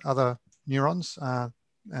affect other neurons,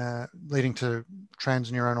 leading to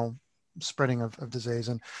transneuronal spreading of disease.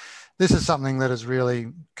 And this is something that has really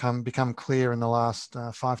become clear in the last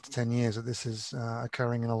 5 to 10 years, that this is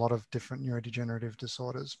occurring in a lot of different neurodegenerative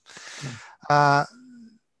disorders. So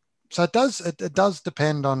it does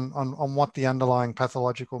depend on what the underlying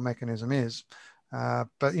pathological mechanism is. But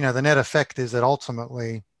the net effect is that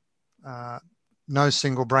ultimately no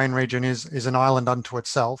single brain region is an island unto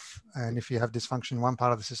itself. And if you have dysfunction in one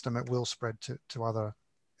part of the system, it will spread to other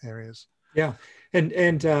areas. Yeah.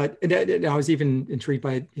 And I was even intrigued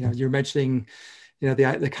by, you're mentioning,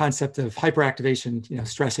 the concept of hyperactivation,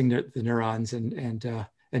 stressing the neurons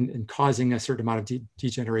and causing a certain amount of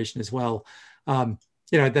degeneration as well.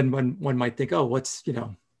 Then one might think, oh, what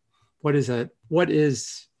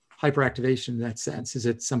is hyperactivation in that sense? Is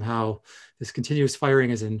it somehow this continuous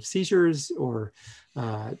firing as in seizures, or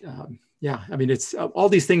it's all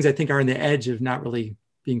these things I think are on the edge of not really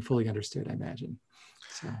being fully understood, I imagine.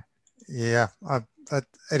 So. Yeah,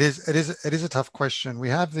 it is a tough question. We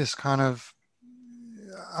have this kind of,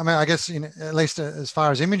 I guess at least as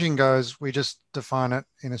far as imaging goes, we just define it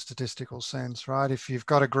in a statistical sense, right? If you've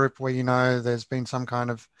got a group where there's been some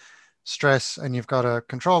kind of stress and you've got a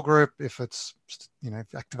control group, if it's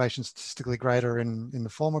if activation statistically greater in the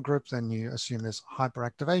former group, then you assume there's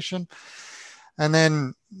hyperactivation. And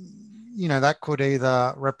then that could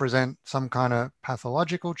either represent some kind of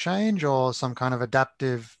pathological change or some kind of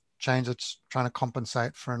adaptive change that's trying to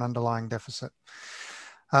compensate for an underlying deficit.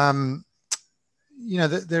 There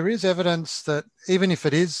is evidence that even if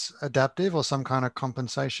it is adaptive or some kind of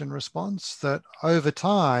compensation response, that over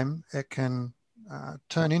time it can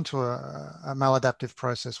turn into a maladaptive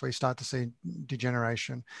process where you start to see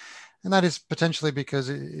degeneration. And that is potentially because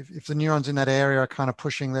if the neurons in that area are kind of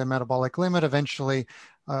pushing their metabolic limit, eventually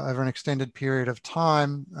over an extended period of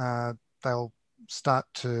time, they'll start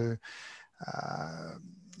to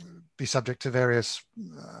be subject to various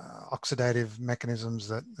oxidative mechanisms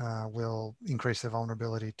that will increase their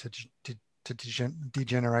vulnerability to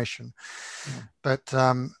degeneration. Yeah. But,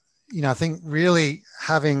 I think really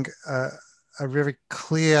having a very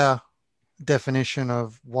clear definition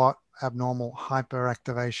of what abnormal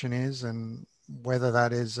hyperactivation is and whether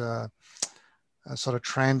that is a sort of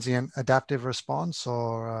transient adaptive response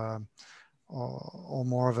or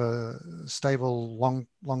more of a stable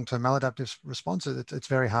long-term maladaptive response, it's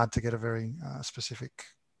very hard to get a very specific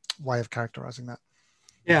way of characterizing that.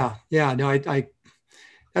 Yeah. No, I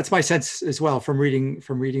that's my sense as well from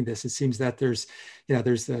reading this. It seems that there's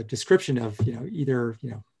a description of either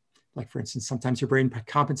like for instance, sometimes your brain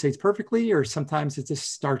compensates perfectly, or sometimes it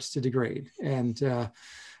just starts to degrade, and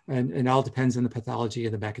it all depends on the pathology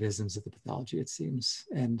and the mechanisms of the pathology, it seems.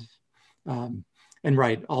 And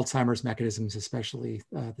right, Alzheimer's mechanisms especially,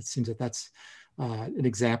 it seems that's an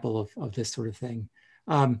example of this sort of thing.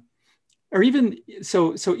 Or even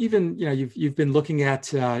even you've been looking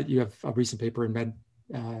at you have a recent paper in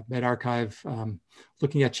medRxiv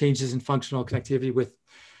looking at changes in functional connectivity with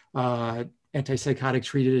antipsychotic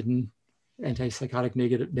treated and antipsychotic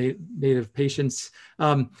native patients,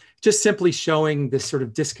 just simply showing this sort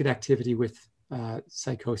of disconnectivity with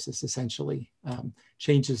psychosis, essentially,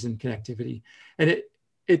 changes in connectivity. And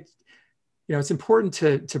it's important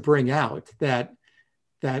to bring out that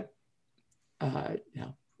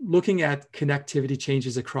looking at connectivity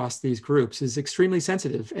changes across these groups is extremely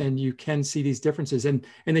sensitive, and you can see these differences, and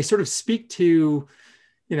they sort of speak to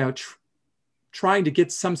trying to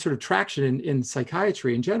get some sort of traction in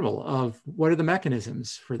psychiatry in general of what are the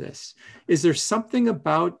mechanisms for this. Is there something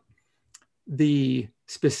about the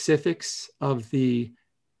specifics of the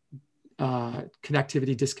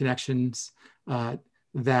connectivity disconnections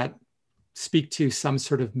that speak to some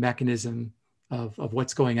sort of mechanism of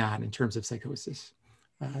what's going on in terms of psychosis?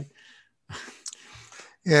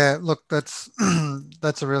 Yeah, look, that's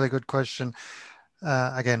a really good question.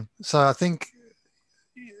 Again, so I think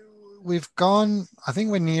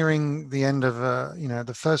we're nearing the end of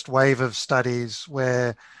the first wave of studies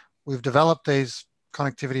where we've developed these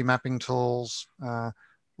connectivity mapping tools.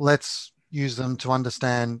 Let's use them to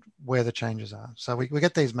understand where the changes are. So we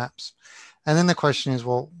get these maps. And then the question is,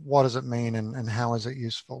 well, what does it mean and how is it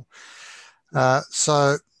useful?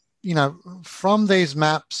 So, from these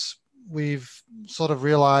maps, we've sort of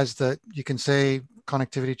realized that you can see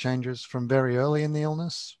connectivity changes from very early in the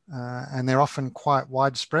illness, and they're often quite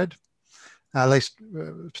widespread, at least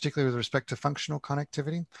particularly with respect to functional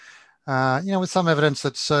connectivity. With some evidence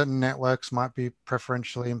that certain networks might be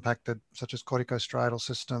preferentially impacted, such as corticostriatal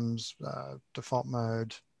systems, default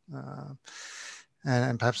mode,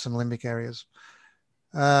 and perhaps some limbic areas.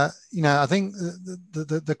 I think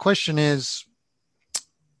the question is,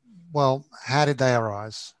 well, how did they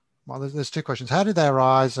arise? Well, there's two questions. How did they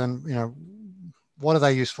arise, and what are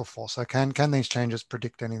they useful for? So can these changes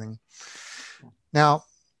predict anything? Now,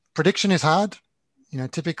 prediction is hard.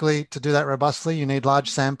 Typically to do that robustly, you need large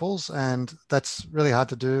samples, and that's really hard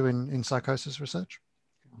to do in psychosis research.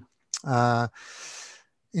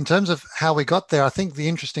 In terms of how we got there, I think the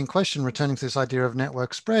interesting question, returning to this idea of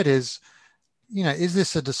network spread, is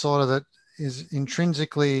this a disorder that is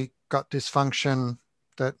intrinsically got dysfunction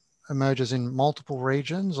that emerges in multiple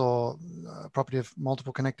regions or property of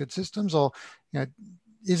multiple connected systems, or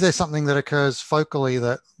is there something that occurs focally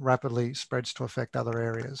that rapidly spreads to affect other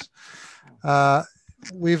areas?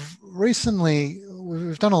 We've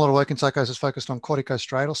done a lot of work in psychosis focused on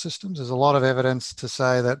corticostriatal systems. There's a lot of evidence to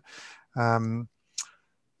say that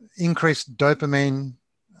increased dopamine,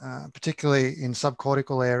 particularly in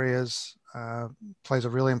subcortical areas, plays a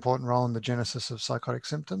really important role in the genesis of psychotic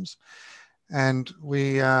symptoms. And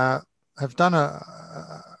we have done a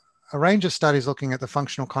range of studies looking at the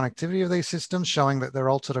functional connectivity of these systems, showing that they're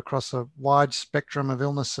altered across a wide spectrum of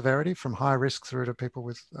illness severity, from high risk through to people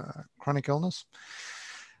with chronic illness.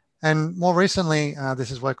 And more recently,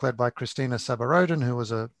 this is work led by Christina Sabarodin, who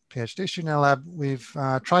was a PhD student in our lab. We've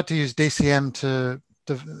tried to use DCM to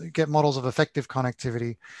get models of effective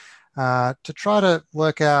connectivity to try to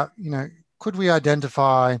work out, could we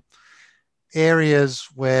identify areas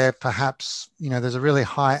where perhaps, there's a really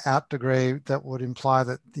high out degree that would imply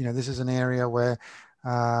that, this is an area where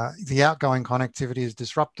the outgoing connectivity is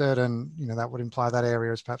disrupted, and, that would imply that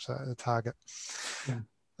area is perhaps a target.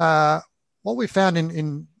 Yeah. What we found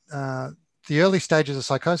in the early stages of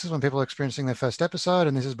psychosis, when people are experiencing their first episode,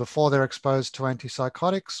 and this is before they're exposed to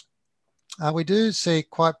antipsychotics, we do see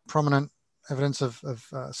quite prominent evidence of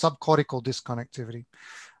subcortical disconnectivity.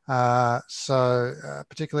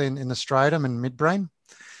 Particularly in the striatum and midbrain.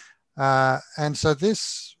 And so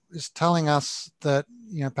this is telling us that,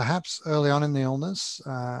 perhaps early on in the illness,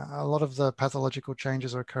 a lot of the pathological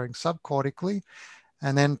changes are occurring subcortically,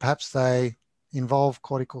 and then perhaps they involve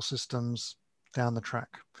cortical systems down the track.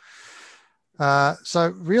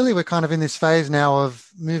 So really we're kind of in this phase now of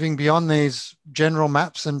moving beyond these general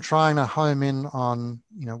maps and trying to home in on,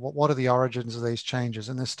 what are the origins of these changes?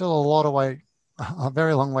 And there's still a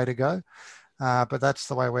very long way to go, but that's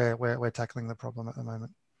the way we're tackling the problem at the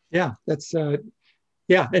moment. Yeah, that's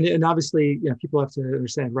and obviously, people have to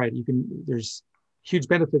understand, right? There's huge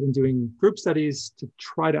benefit in doing group studies to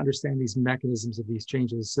try to understand these mechanisms of these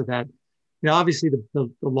changes, so that obviously the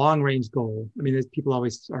long range goal. I mean, people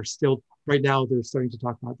always are still right now. They're starting to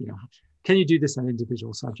talk about can you do this on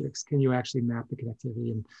individual subjects? Can you actually map the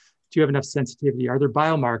connectivity, and do you have enough sensitivity? Are there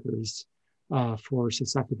biomarkers for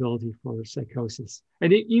susceptibility for psychosis?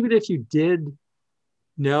 And even if you did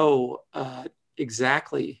know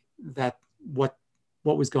exactly what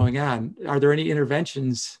was going on, are there any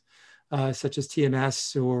interventions such as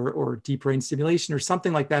TMS or deep brain stimulation or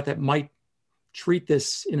something like that might treat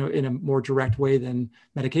this in a more direct way than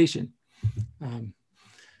medication?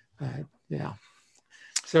 Yeah.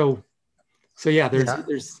 So yeah, there's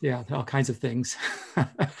all kinds of things.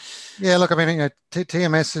 Yeah, look, I mean,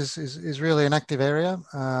 TMS is really an active area,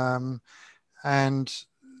 and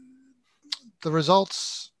the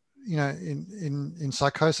results, in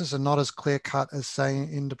psychosis are not as clear cut as, say,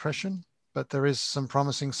 in depression, but there is some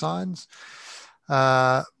promising signs.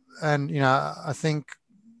 And I think,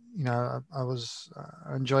 I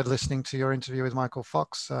enjoyed listening to your interview with Michael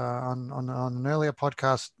Fox on an earlier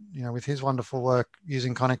podcast, with his wonderful work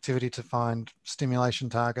using connectivity to find stimulation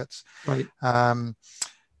targets. Right.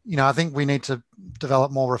 I think we need to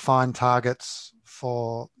develop more refined targets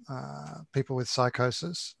for people with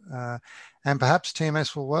psychosis, and perhaps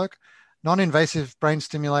TMS will work. Non-invasive brain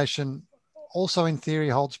stimulation also in theory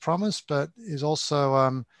holds promise, but is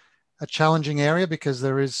also a challenging area because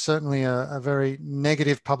there is certainly a very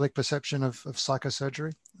negative public perception of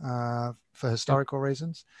psychosurgery for historical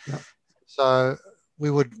reasons. Yeah. So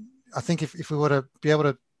I think if we were to be able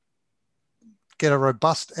to get a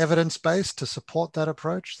robust evidence base to support that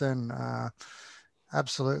approach, then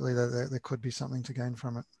absolutely there could be something to gain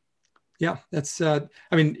from it. Yeah, that's, I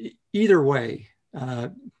mean, either way,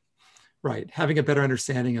 right, having a better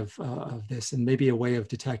understanding of this and maybe a way of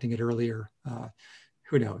detecting it earlier,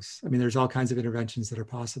 who knows? I mean, there's all kinds of interventions that are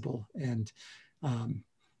possible. And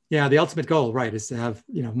yeah, the ultimate goal, right, is to have,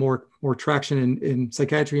 more traction in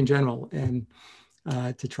psychiatry in general, and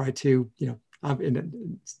to try to,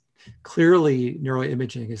 clearly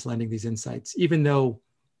neuroimaging is lending these insights, even though,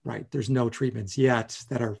 right, there's no treatments yet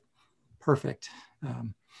that are perfect.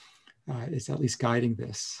 It's at least guiding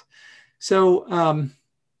this. So,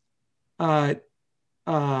 so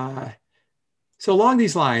along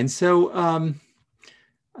these lines,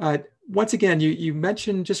 once again, you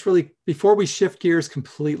mentioned, just really before we shift gears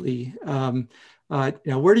completely,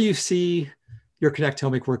 where do you see your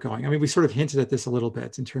connectomic work going? I mean, we sort of hinted at this a little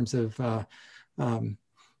bit in terms of,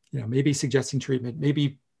 maybe suggesting treatment,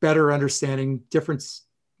 maybe better understanding different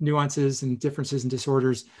nuances and differences in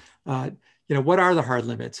disorders. What are the hard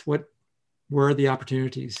limits? Where are the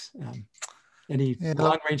opportunities? Any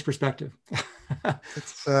long-range perspective?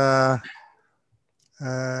 It's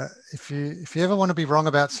if you ever want to be wrong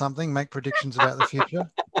about something, make predictions about the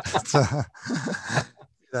future.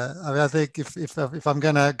 I mean, I think if I'm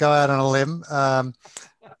going to go out on a limb,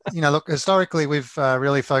 look, historically we've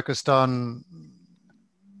really focused on,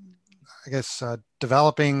 I guess,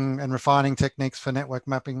 developing and refining techniques for network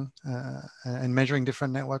mapping and measuring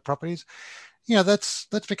different network properties. That's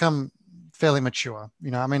become fairly mature.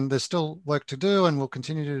 I mean, there's still work to do, and we'll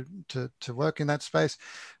continue to work in that space.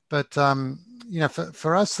 But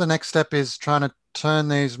for us, the next step is trying to turn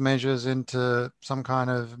these measures into some kind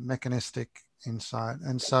of mechanistic insight.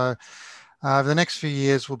 And so over the next few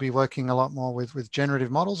years, we'll be working a lot more with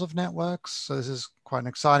generative models of networks. So this is quite an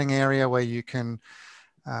exciting area where you can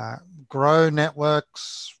grow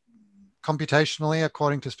networks computationally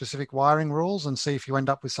according to specific wiring rules and see if you end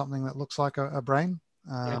up with something that looks like a brain.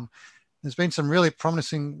 There's been some really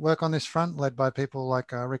promising work on this front, led by people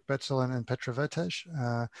like Rick Betzel and Petra Vertes.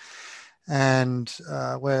 And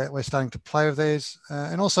we're starting to play with these,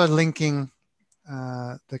 and also linking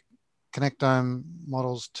the connectome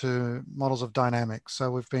models to models of dynamics.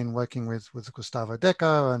 So we've been working with Gustavo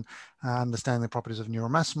Deco and understanding the properties of neural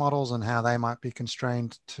mass models and how they might be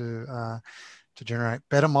constrained to generate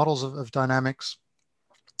better models of dynamics.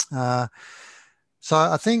 So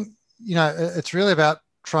I think, it's really about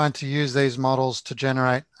trying to use these models to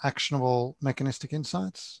generate actionable mechanistic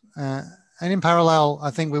insights. And in parallel,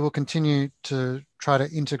 I think we will continue to try to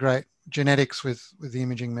integrate genetics with the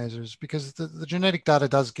imaging measures, because the genetic data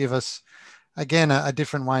does give us, again, a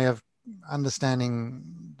different way of understanding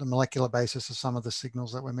the molecular basis of some of the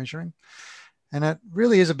signals that we're measuring. And it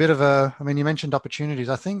really is a bit of you mentioned opportunities.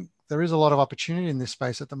 I think there is a lot of opportunity in this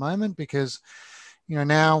space at the moment, because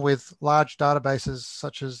now with large databases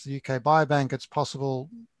such as the UK Biobank, it's possible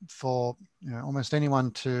for almost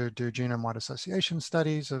anyone to do genome-wide association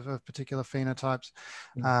studies of particular phenotypes.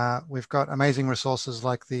 We've got amazing resources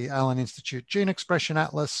like the Allen Institute Gene Expression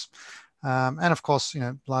Atlas, and of course,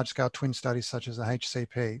 large-scale twin studies such as the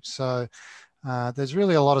HCP. So there's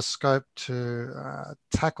really a lot of scope to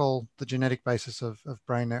tackle the genetic basis of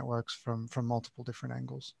brain networks from multiple different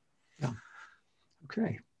angles. Yeah.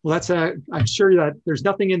 Okay. Well, I'm sure that there's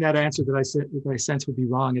nothing in that answer that I sense would be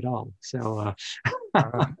wrong at all. So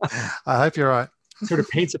I hope you're right. Sort of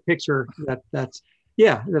paints a picture that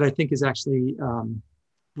I think is actually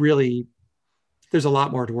really, there's a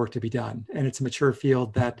lot more work to be done, and it's a mature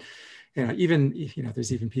field that,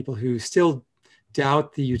 there's even people who still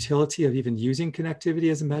doubt the utility of even using connectivity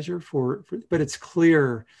as a measure but it's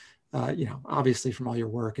clear, obviously from all your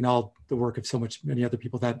work and all the work of many other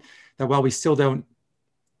people that while we still don't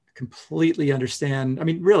completely understand,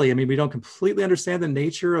 we don't completely understand the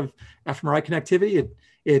nature of fMRI connectivity.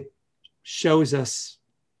 It shows us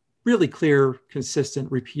really clear,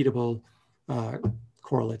 consistent, repeatable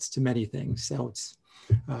correlates to many things. So it's,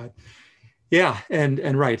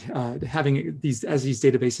 and right, having these, as these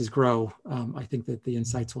databases grow, I think that the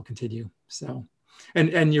insights will continue. So,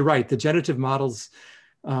 and you're right, the generative models,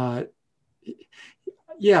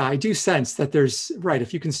 I do sense that there's, right,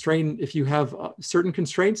 if you have certain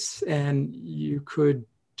constraints, and you could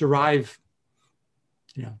derive,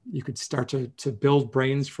 you could start to build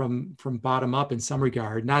brains from bottom up in some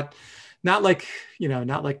regard, not like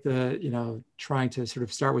the, trying to sort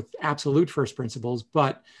of start with absolute first principles,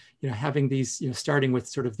 but, having these, starting with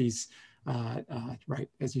sort of these, right,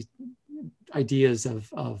 ideas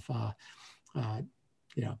of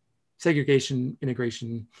segregation,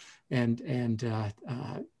 integration, and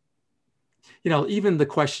even the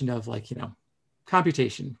question of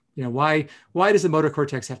computation. Why does the motor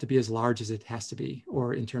cortex have to be as large as it has to be,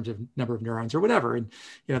 or in terms of number of neurons or whatever? And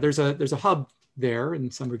there's a hub there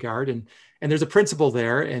in some regard, and there's a principle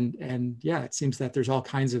there, and yeah, it seems that there's all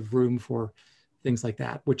kinds of room for things like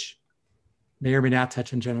that, which may or may not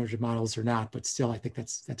touch on generative models or not, but still, I think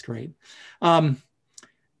that's great.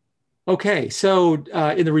 Okay, so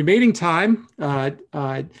in the remaining time,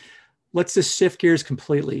 let's just shift gears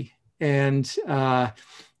completely. And, I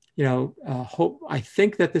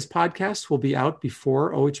think that this podcast will be out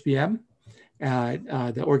before OHBM,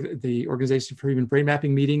 the Organization for Human Brain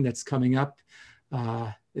Mapping meeting that's coming up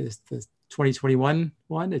is the 2021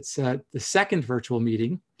 one. It's the second virtual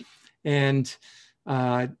meeting. And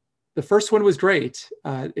the first one was great,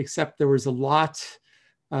 except there was a lot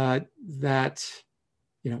that,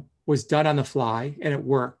 was done on the fly, and it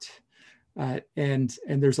worked. And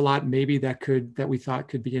there's a lot maybe that we thought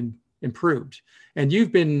could be improved. And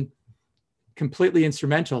you've been completely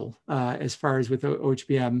instrumental as far as with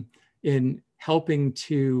OHBM in helping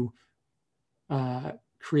to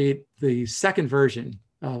create the second version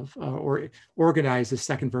of or organize the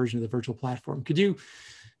second version of the virtual platform. Could you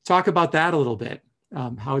talk about that a little bit?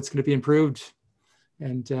 How it's going to be improved,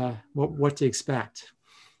 and what to expect?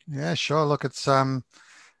 Yeah, sure. Look, it's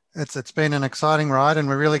been an exciting ride, and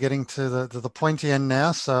we're really getting to the pointy end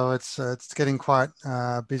now. So it's getting quite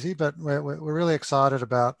busy, but we're really excited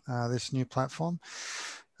about this new platform.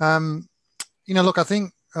 Look, I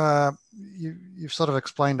think you've sort of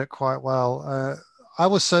explained it quite well. I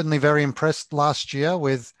was certainly very impressed last year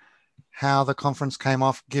with how the conference came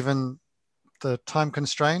off, given the time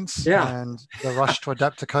constraints and the rush to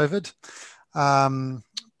adapt to COVID.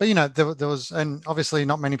 But there was, and obviously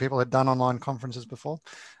not many people had done online conferences before.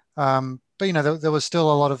 But there was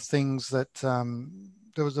still a lot of things that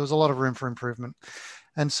there was a lot of room for improvement.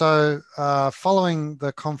 And so following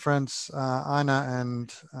the conference, Ina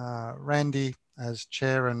and Randy, as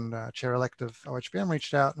chair and chair-elect of OHBM,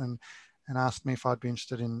 reached out and asked me if I'd be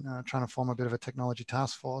interested in trying to form a bit of a technology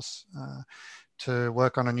task force to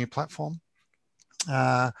work on a new platform.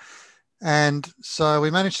 And so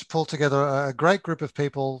we managed to pull together a great group of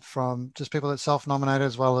people, from just people that self-nominated,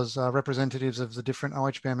 as well as representatives of the different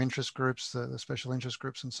OHBM interest groups, the special interest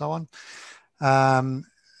groups, and so on.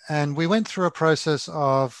 And we went through a process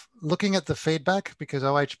of looking at the feedback, because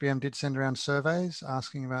OHBM did send around surveys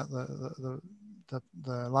asking about the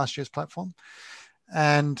last year's platform,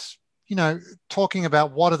 and talking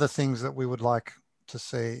about what are the things that we would like to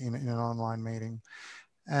see in an online meeting.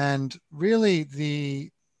 And really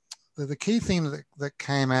the key theme that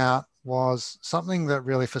came out was something that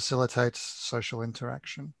really facilitates social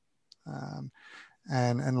interaction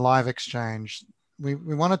and live exchange. We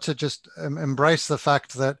wanted to just embrace the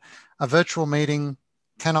fact that a virtual meeting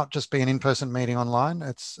cannot just be an in-person meeting online.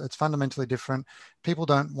 It's fundamentally different. People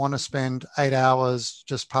don't want to spend 8 hours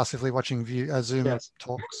just passively watching Zoom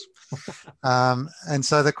talks. And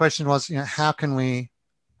so the question was, how can we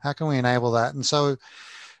enable that? And so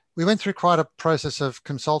we went through quite a process of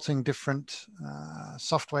consulting different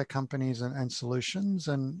software companies and solutions.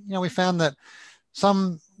 And, we found that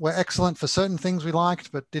some were excellent for certain things we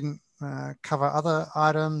liked, but didn't cover other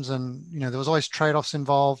items. And, there was always trade-offs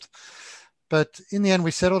involved. But in the end,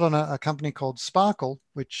 we settled on a company called Sparkle,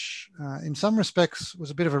 which in some respects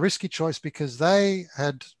was a bit of a risky choice, because they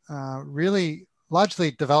had really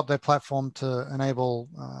largely developed their platform to enable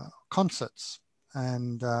concerts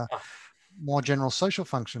and more general social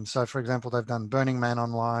functions. So, for example, they've done Burning Man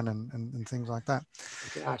online and things like that.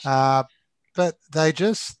 But they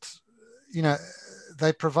just,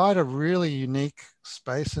 they provide a really unique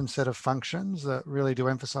space and set of functions that really do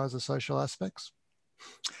emphasize the social aspects.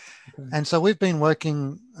 Okay. And so we've been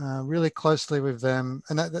working really closely with them,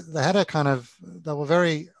 and they had they were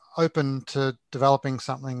very open to developing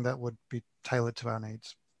something that would be tailored to our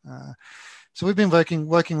needs. So we've been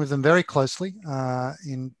working with them very closely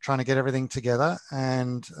in trying to get everything together.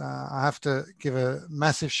 And I have to give a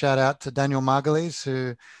massive shout out to Daniel Margulies,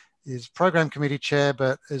 who is program committee chair,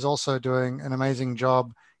 but is also doing an amazing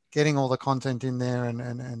job getting all the content in there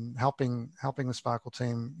and helping the Sparkle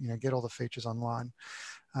team, get all the features online.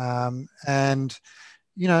 And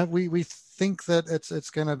we think that it's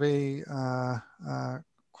going to be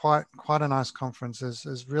quite a nice conference.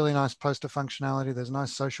 There's really nice poster functionality. There's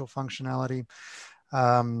nice social functionality.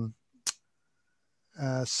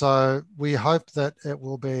 So we hope that it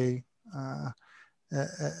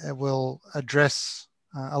will address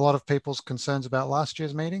a lot of people's concerns about last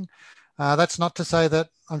year's meeting. That's not to say that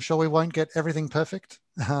I'm sure we won't get everything perfect,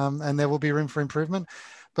 and there will be room for improvement.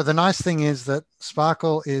 But the nice thing is that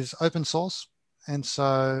Sparkle is open source. And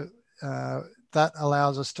so that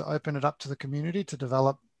allows us to open it up to the community to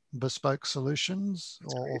develop bespoke solutions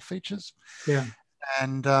or features. Yeah.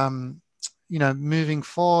 And, moving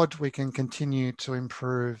forward, we can continue to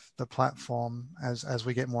improve the platform as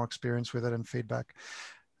we get more experience with it and feedback.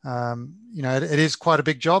 It is quite a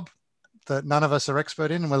big job that none of us are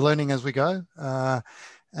expert in, and we're learning as we go.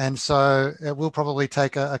 And so it will probably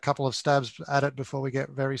take a couple of stabs at it before we get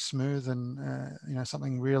very smooth and,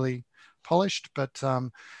 something really polished. But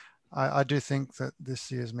I do think that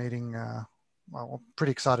this year's meeting, we're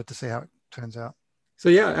pretty excited to see how it turns out. So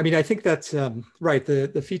yeah, I mean, I think that's right.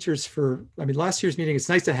 The features for, last year's meeting, it's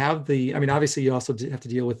nice to have obviously you also have to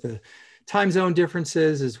deal with the time zone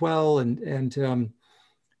differences as well. And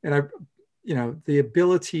I, the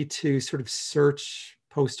ability to sort of search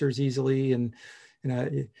posters easily. And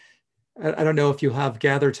I don't know if you have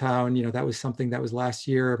GatherTown, that was something that was last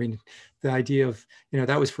year. I mean, the idea of,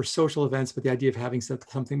 that was for social events, but the idea of having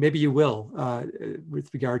something, maybe you will,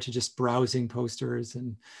 with regard to just browsing posters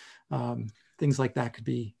and things like that could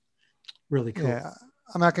be really cool. Yeah,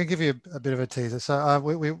 I can give you a bit of a teaser. So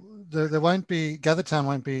there won't be, GatherTown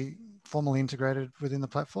won't be formally integrated within the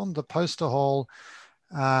platform. The poster hall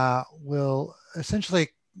will essentially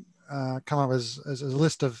come up as a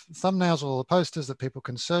list of thumbnails of all the posters that people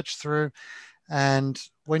can search through. And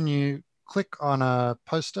when you click on a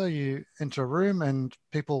poster, you enter a room and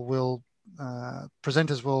people will,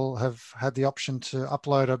 presenters will have had the option to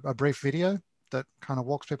upload a brief video that kind of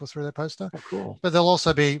walks people through their poster. Oh, cool. But there'll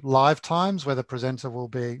also be live times where the presenter will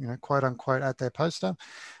be, quote unquote, at their poster.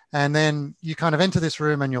 And then you kind of enter this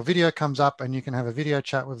room and your video comes up and you can have a video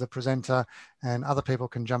chat with the presenter and other people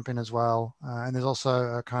can jump in as well. And there's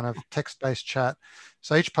also a kind of text-based chat.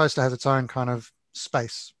 So each poster has its own kind of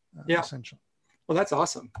space, essentially. Well, that's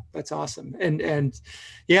awesome. That's awesome. And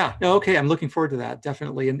yeah, no, okay. I'm looking forward to that.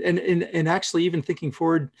 Definitely. And actually even thinking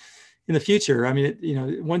forward in the future,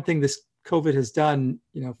 one thing this COVID has done,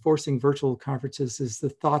 forcing virtual conferences, is the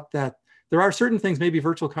thought that there are certain things maybe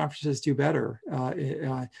virtual conferences do better.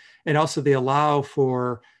 And also they allow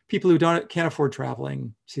for people who can't afford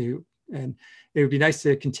traveling to, and it would be nice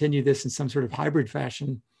to continue this in some sort of hybrid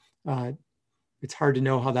fashion. It's hard to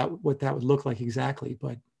know what that would look like exactly,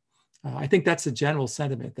 but I think that's a general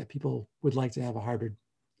sentiment that people would like to have a hybrid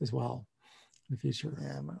as well in the future.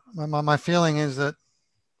 Yeah, my feeling is that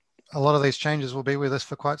a lot of these changes will be with us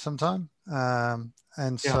for quite some time.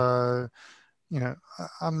 So,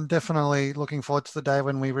 I'm definitely looking forward to the day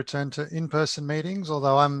when we return to in-person meetings,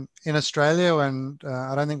 although I'm in Australia and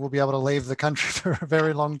I don't think we'll be able to leave the country for a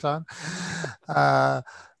very long time.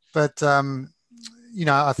 But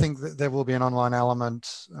I think that there will be an online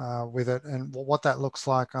element with it. And what that looks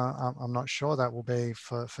like, I'm not sure. That will be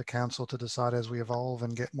for council to decide as we evolve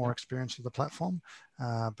and get more experience with the platform.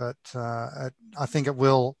 But I think it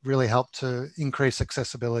will really help to increase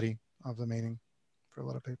accessibility of the meeting for a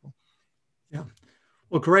lot of people. Yeah.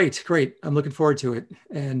 Well, great. I'm looking forward to it.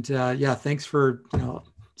 And thanks for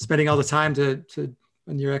spending all the time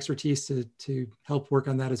and your expertise to help work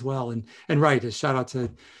on that as well. And right, a shout out to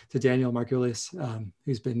Daniel Margulies,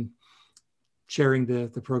 who's been chairing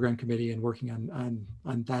the program committee and working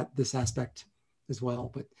on this aspect as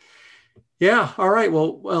well. But yeah, all right.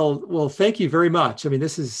 Well, thank you very much. I mean,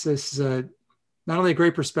 this is not only a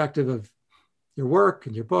great perspective of your work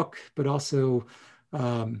and your book, but also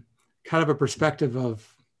kind of a perspective of,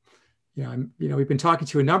 we've been talking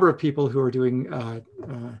to a number of people who are doing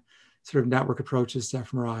sort of network approaches to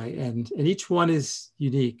fMRI, and each one is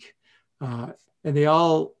unique, and they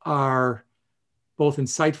all are both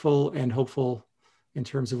insightful and hopeful in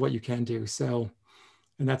terms of what you can do. So,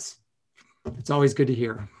 and it's always good to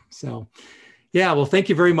hear. So, yeah, well, thank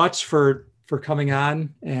you very much for coming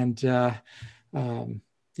on, and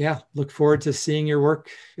look forward to seeing your work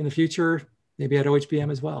in the future, maybe at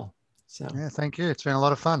OHBM as well. So, yeah, thank you. It's been a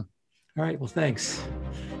lot of fun. All right. Well, thanks.